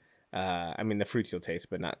taste. I mean, the fruits you'll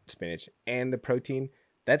taste, but not spinach, and the protein,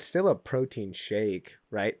 that's still a protein shake,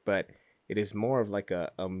 right? But it is more of like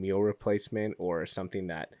a meal replacement or something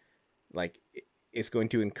that like is going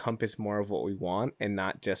to encompass more of what we want, and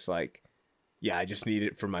not just like, I just need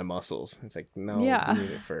it for my muscles. It's like, no, you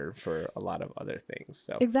need it for a lot of other things.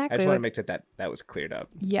 So exactly. I just want to make sure that was cleared up.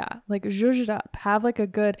 Yeah. Like zhuzh it up, have like a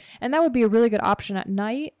good, and that would be a really good option at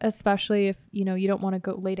night, especially if, you don't want to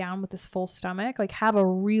go lay down with this full stomach, like have a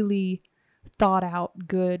really thought out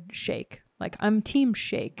good shake. Like I'm team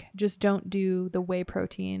shake, just don't do the whey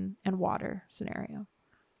protein and water scenario.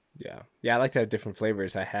 Yeah, I like to have different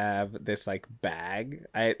flavors. I have this like bag.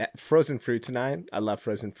 Frozen fruit tonight. I love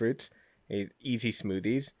frozen fruits. Easy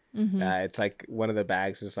smoothies. It's like one of the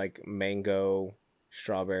bags is like mango,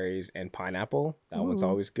 strawberries, and pineapple. That one's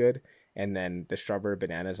always good. And then the strawberry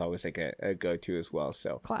banana is always like a go-to as well.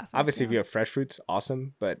 So classic, obviously if you have fresh fruits,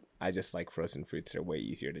 awesome. But I just like frozen fruits. They're way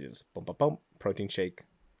easier to just protein shake.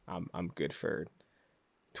 I'm good for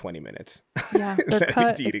 20 minutes. Yeah, they're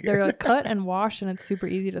cut. They're like cut and washed, and it's super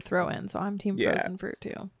easy to throw in. So I'm team frozen fruit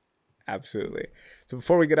too. Absolutely. So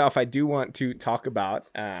before we get off, I do want to talk about.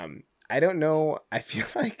 I don't know. I feel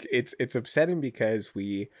like it's upsetting because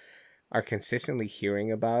we are consistently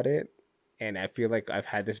hearing about it, and I feel like I've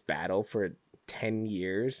had this battle for 10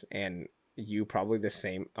 years, and you probably the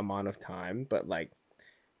same amount of time. But like,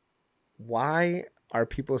 why are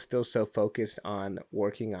people still so focused on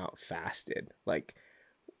working out fasted? Like,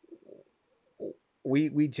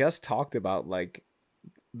 we just talked about like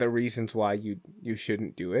the reasons why you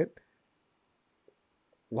shouldn't do it.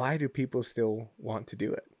 Why do people still want to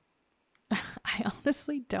do it? I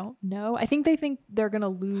honestly don't know. I think they think they're going to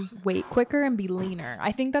lose weight quicker and be leaner.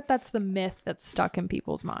 I think that's the myth that's stuck in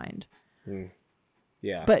people's mind.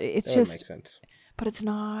 Yeah. But it's that just makes sense. But it's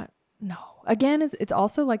not. No. Again, it's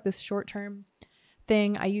also like this short-term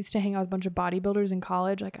thing. I used to hang out with a bunch of bodybuilders in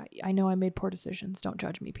college. Like I know I made poor decisions. Don't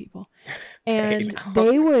judge me, people. And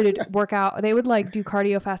they would work out. They would like do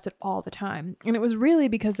cardio fasted all the time. And it was really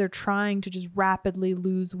because they're trying to just rapidly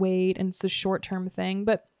lose weight, and it's a short-term thing.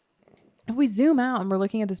 But if we zoom out and we're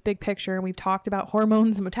looking at this big picture, and we've talked about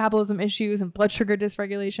hormones and metabolism issues and blood sugar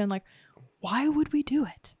dysregulation, like why would we do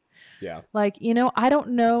it? Yeah. Like, I don't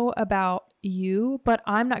know about you, but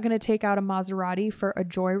I'm not going to take out a Maserati for a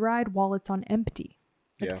joyride while it's on empty.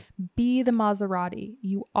 Like, be the Maserati.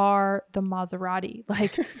 You are the Maserati.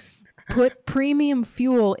 Like, put premium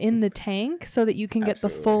fuel in the tank so that you can get the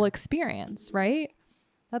full experience, right?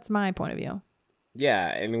 That's my point of view. Yeah,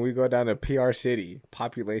 and we go down to PR City,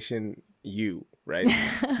 population U, right?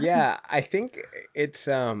 Yeah, I think it's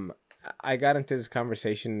I got into this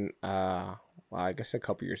conversation well, I guess a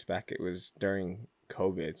couple years back. It was during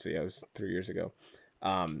COVID, so yeah, it was 3 years ago.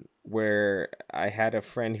 Where I had a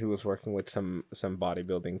friend who was working with some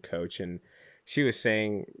bodybuilding coach, and she was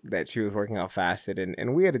saying that she was working out fasted,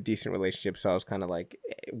 and we had a decent relationship, so I was kind of like,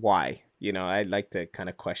 why? I'd like to kind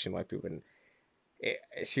of question why people.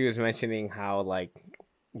 she was mentioning how like,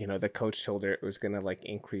 you know, the coach told her it was gonna like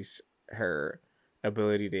increase her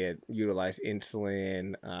ability to utilize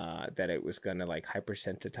insulin, that it was gonna like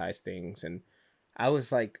hypersensitize things, and I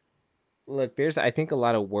was like, look, there's I think a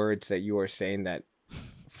lot of words that you are saying that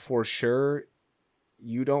for sure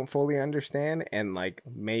you don't fully understand, and like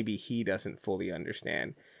maybe he doesn't fully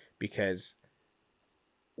understand, because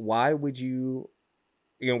why would you,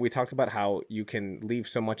 you know, we talked about how you can leave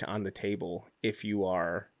so much on the table if you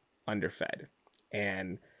are underfed,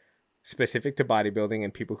 and specific to bodybuilding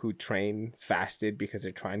and people who train fasted because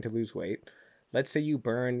they're trying to lose weight, let's say you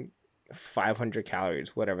burn 500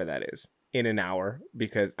 calories, whatever that is, in an hour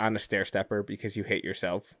because on a stair stepper because you hate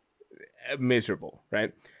yourself, miserable,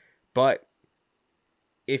 right? But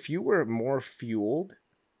if you were more fueled,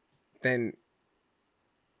 then,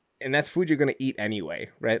 and that's food you're going to eat anyway,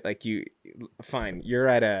 right? Like you, fine, you're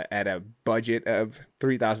at a budget of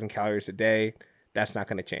 3,000 calories a day, that's not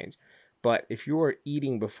going to change. But if you are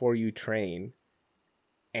eating before you train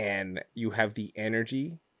and you have the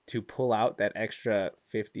energy to pull out that extra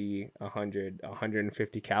 50, 100,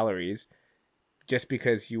 150 calories just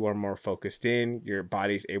because you are more focused in, your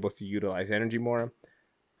body's able to utilize energy more,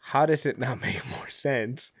 how does it not make more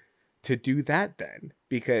sense to do that then?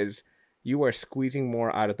 Because you are squeezing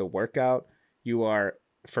more out of the workout. You are,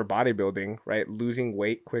 for bodybuilding, right, losing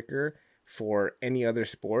weight quicker. For any other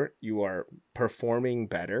sport, you are performing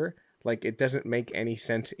better. Like, it doesn't make any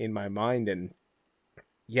sense in my mind. And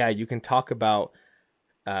yeah, you can talk about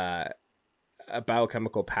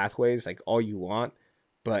biochemical pathways like all you want,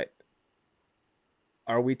 but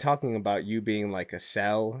are we talking about you being like a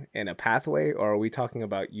cell in a pathway, or are we talking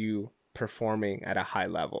about you performing at a high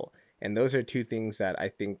level? And those are two things that I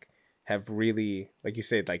think have really, like you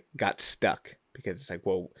said, like got stuck, because it's like,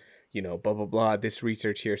 well, you know, blah, blah, blah, this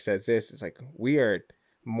research here says this. It's like, we are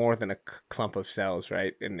more than a clump of cells,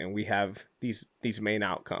 right? And we have these main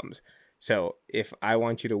outcomes. So if I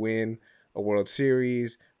want you to win a World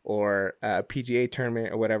Series or a PGA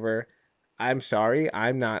tournament or whatever, I'm sorry,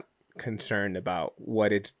 I'm not concerned about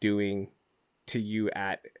what it's doing to you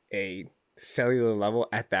at a cellular level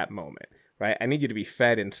at that moment, right? I need you to be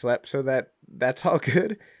fed and slept so that that's all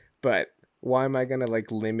good, but why am I gonna like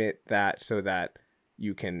limit that so that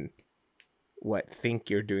you can think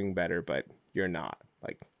you're doing better but you're not?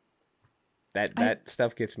 Like that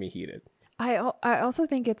stuff gets me heated. I also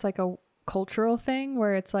think it's like a cultural thing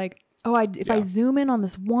where it's like, oh, if I zoom in on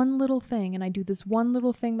this one little thing and I do this one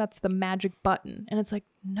little thing, that's the magic button. And it's like,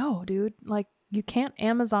 no, dude, like you can't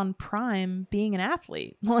Amazon Prime being an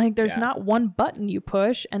athlete. Like there's not one button you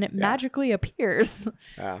push and it magically appears.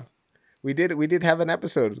 We did have an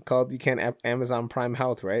episode called "You Can't Amazon Prime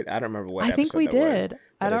Health," right? I don't remember what. I think we did. Was,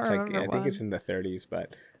 I don't remember. I think it's in the 30s,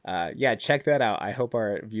 but yeah, check that out. I hope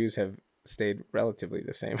our views have stayed relatively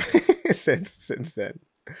the same since then.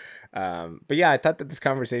 But yeah, I thought that this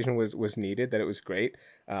conversation was needed, that it was great.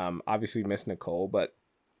 Obviously missed Nicole, but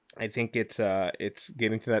I think it's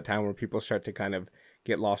getting to that time where people start to kind of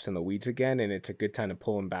get lost in the weeds again, and it's a good time to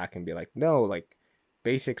pull them back and be like, no, like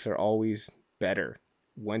basics are always better.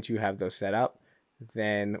 Once you have those set up,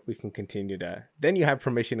 then we can continue to, then you have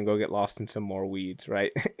permission to go get lost in some more weeds,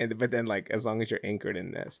 right? But then like, as long as you're anchored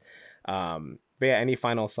in this. But yeah, any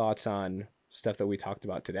final thoughts on stuff that we talked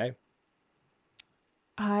about today?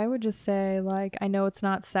 I would just say, like, I know it's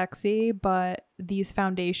not sexy, but these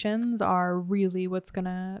foundations are really what's going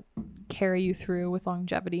to carry you through with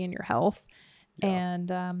longevity in your health. Yeah.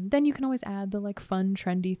 And then you can always add the like fun,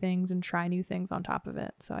 trendy things and try new things on top of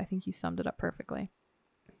it. So I think you summed it up perfectly.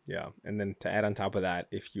 Yeah. And then to add on top of that,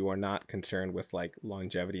 if you are not concerned with like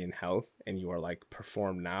longevity and health and you are like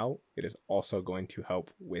perform now, it is also going to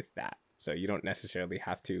help with that. So you don't necessarily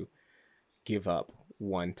have to give up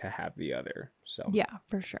one to have the other. So yeah,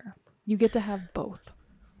 for sure. You get to have both.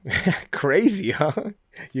 Crazy, huh?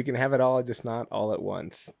 You can have it all, just not all at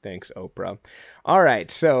once. Thanks, Oprah. All right.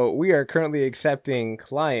 So we are currently accepting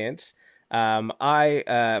clients.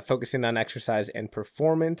 I focusing on exercise and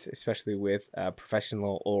performance, especially with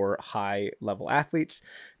professional or high level athletes.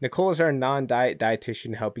 Nicole is our non-diet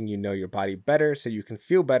dietitian, helping you know your body better so you can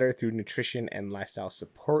feel better through nutrition and lifestyle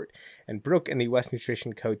support. And Brooke and the West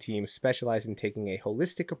Nutrition Co team specialize in taking a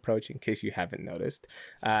holistic approach, in case you haven't noticed,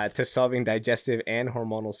 to solving digestive and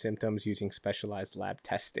hormonal symptoms using specialized lab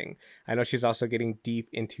testing. I know she's also getting deep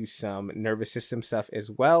into some nervous system stuff as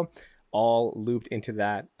well. All looped into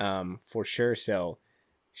that for sure. So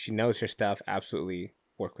she knows her stuff. Absolutely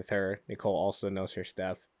work with her. Nicole also knows her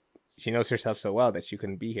stuff. she knows herself so well that she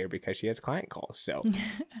couldn't be here because she has client calls. So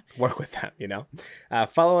work with them, you know.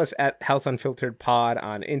 Follow us at Health Unfiltered Pod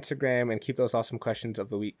on Instagram and keep those awesome questions of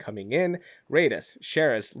the week coming in. Rate us,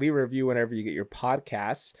 share us, leave a review whenever you get your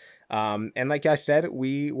podcasts. And like I said,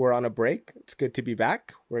 we were on a break. It's good to be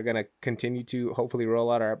back. We're going to continue to hopefully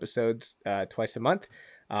roll out our episodes twice a month.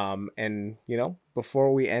 And, you know,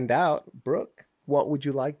 before we end out, Brooke, what would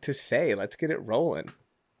you like to say? Let's get it rolling.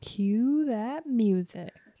 Cue that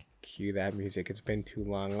music. Cue that music. It's been too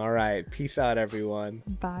long. All right. Peace out, everyone.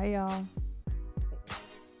 Bye, y'all.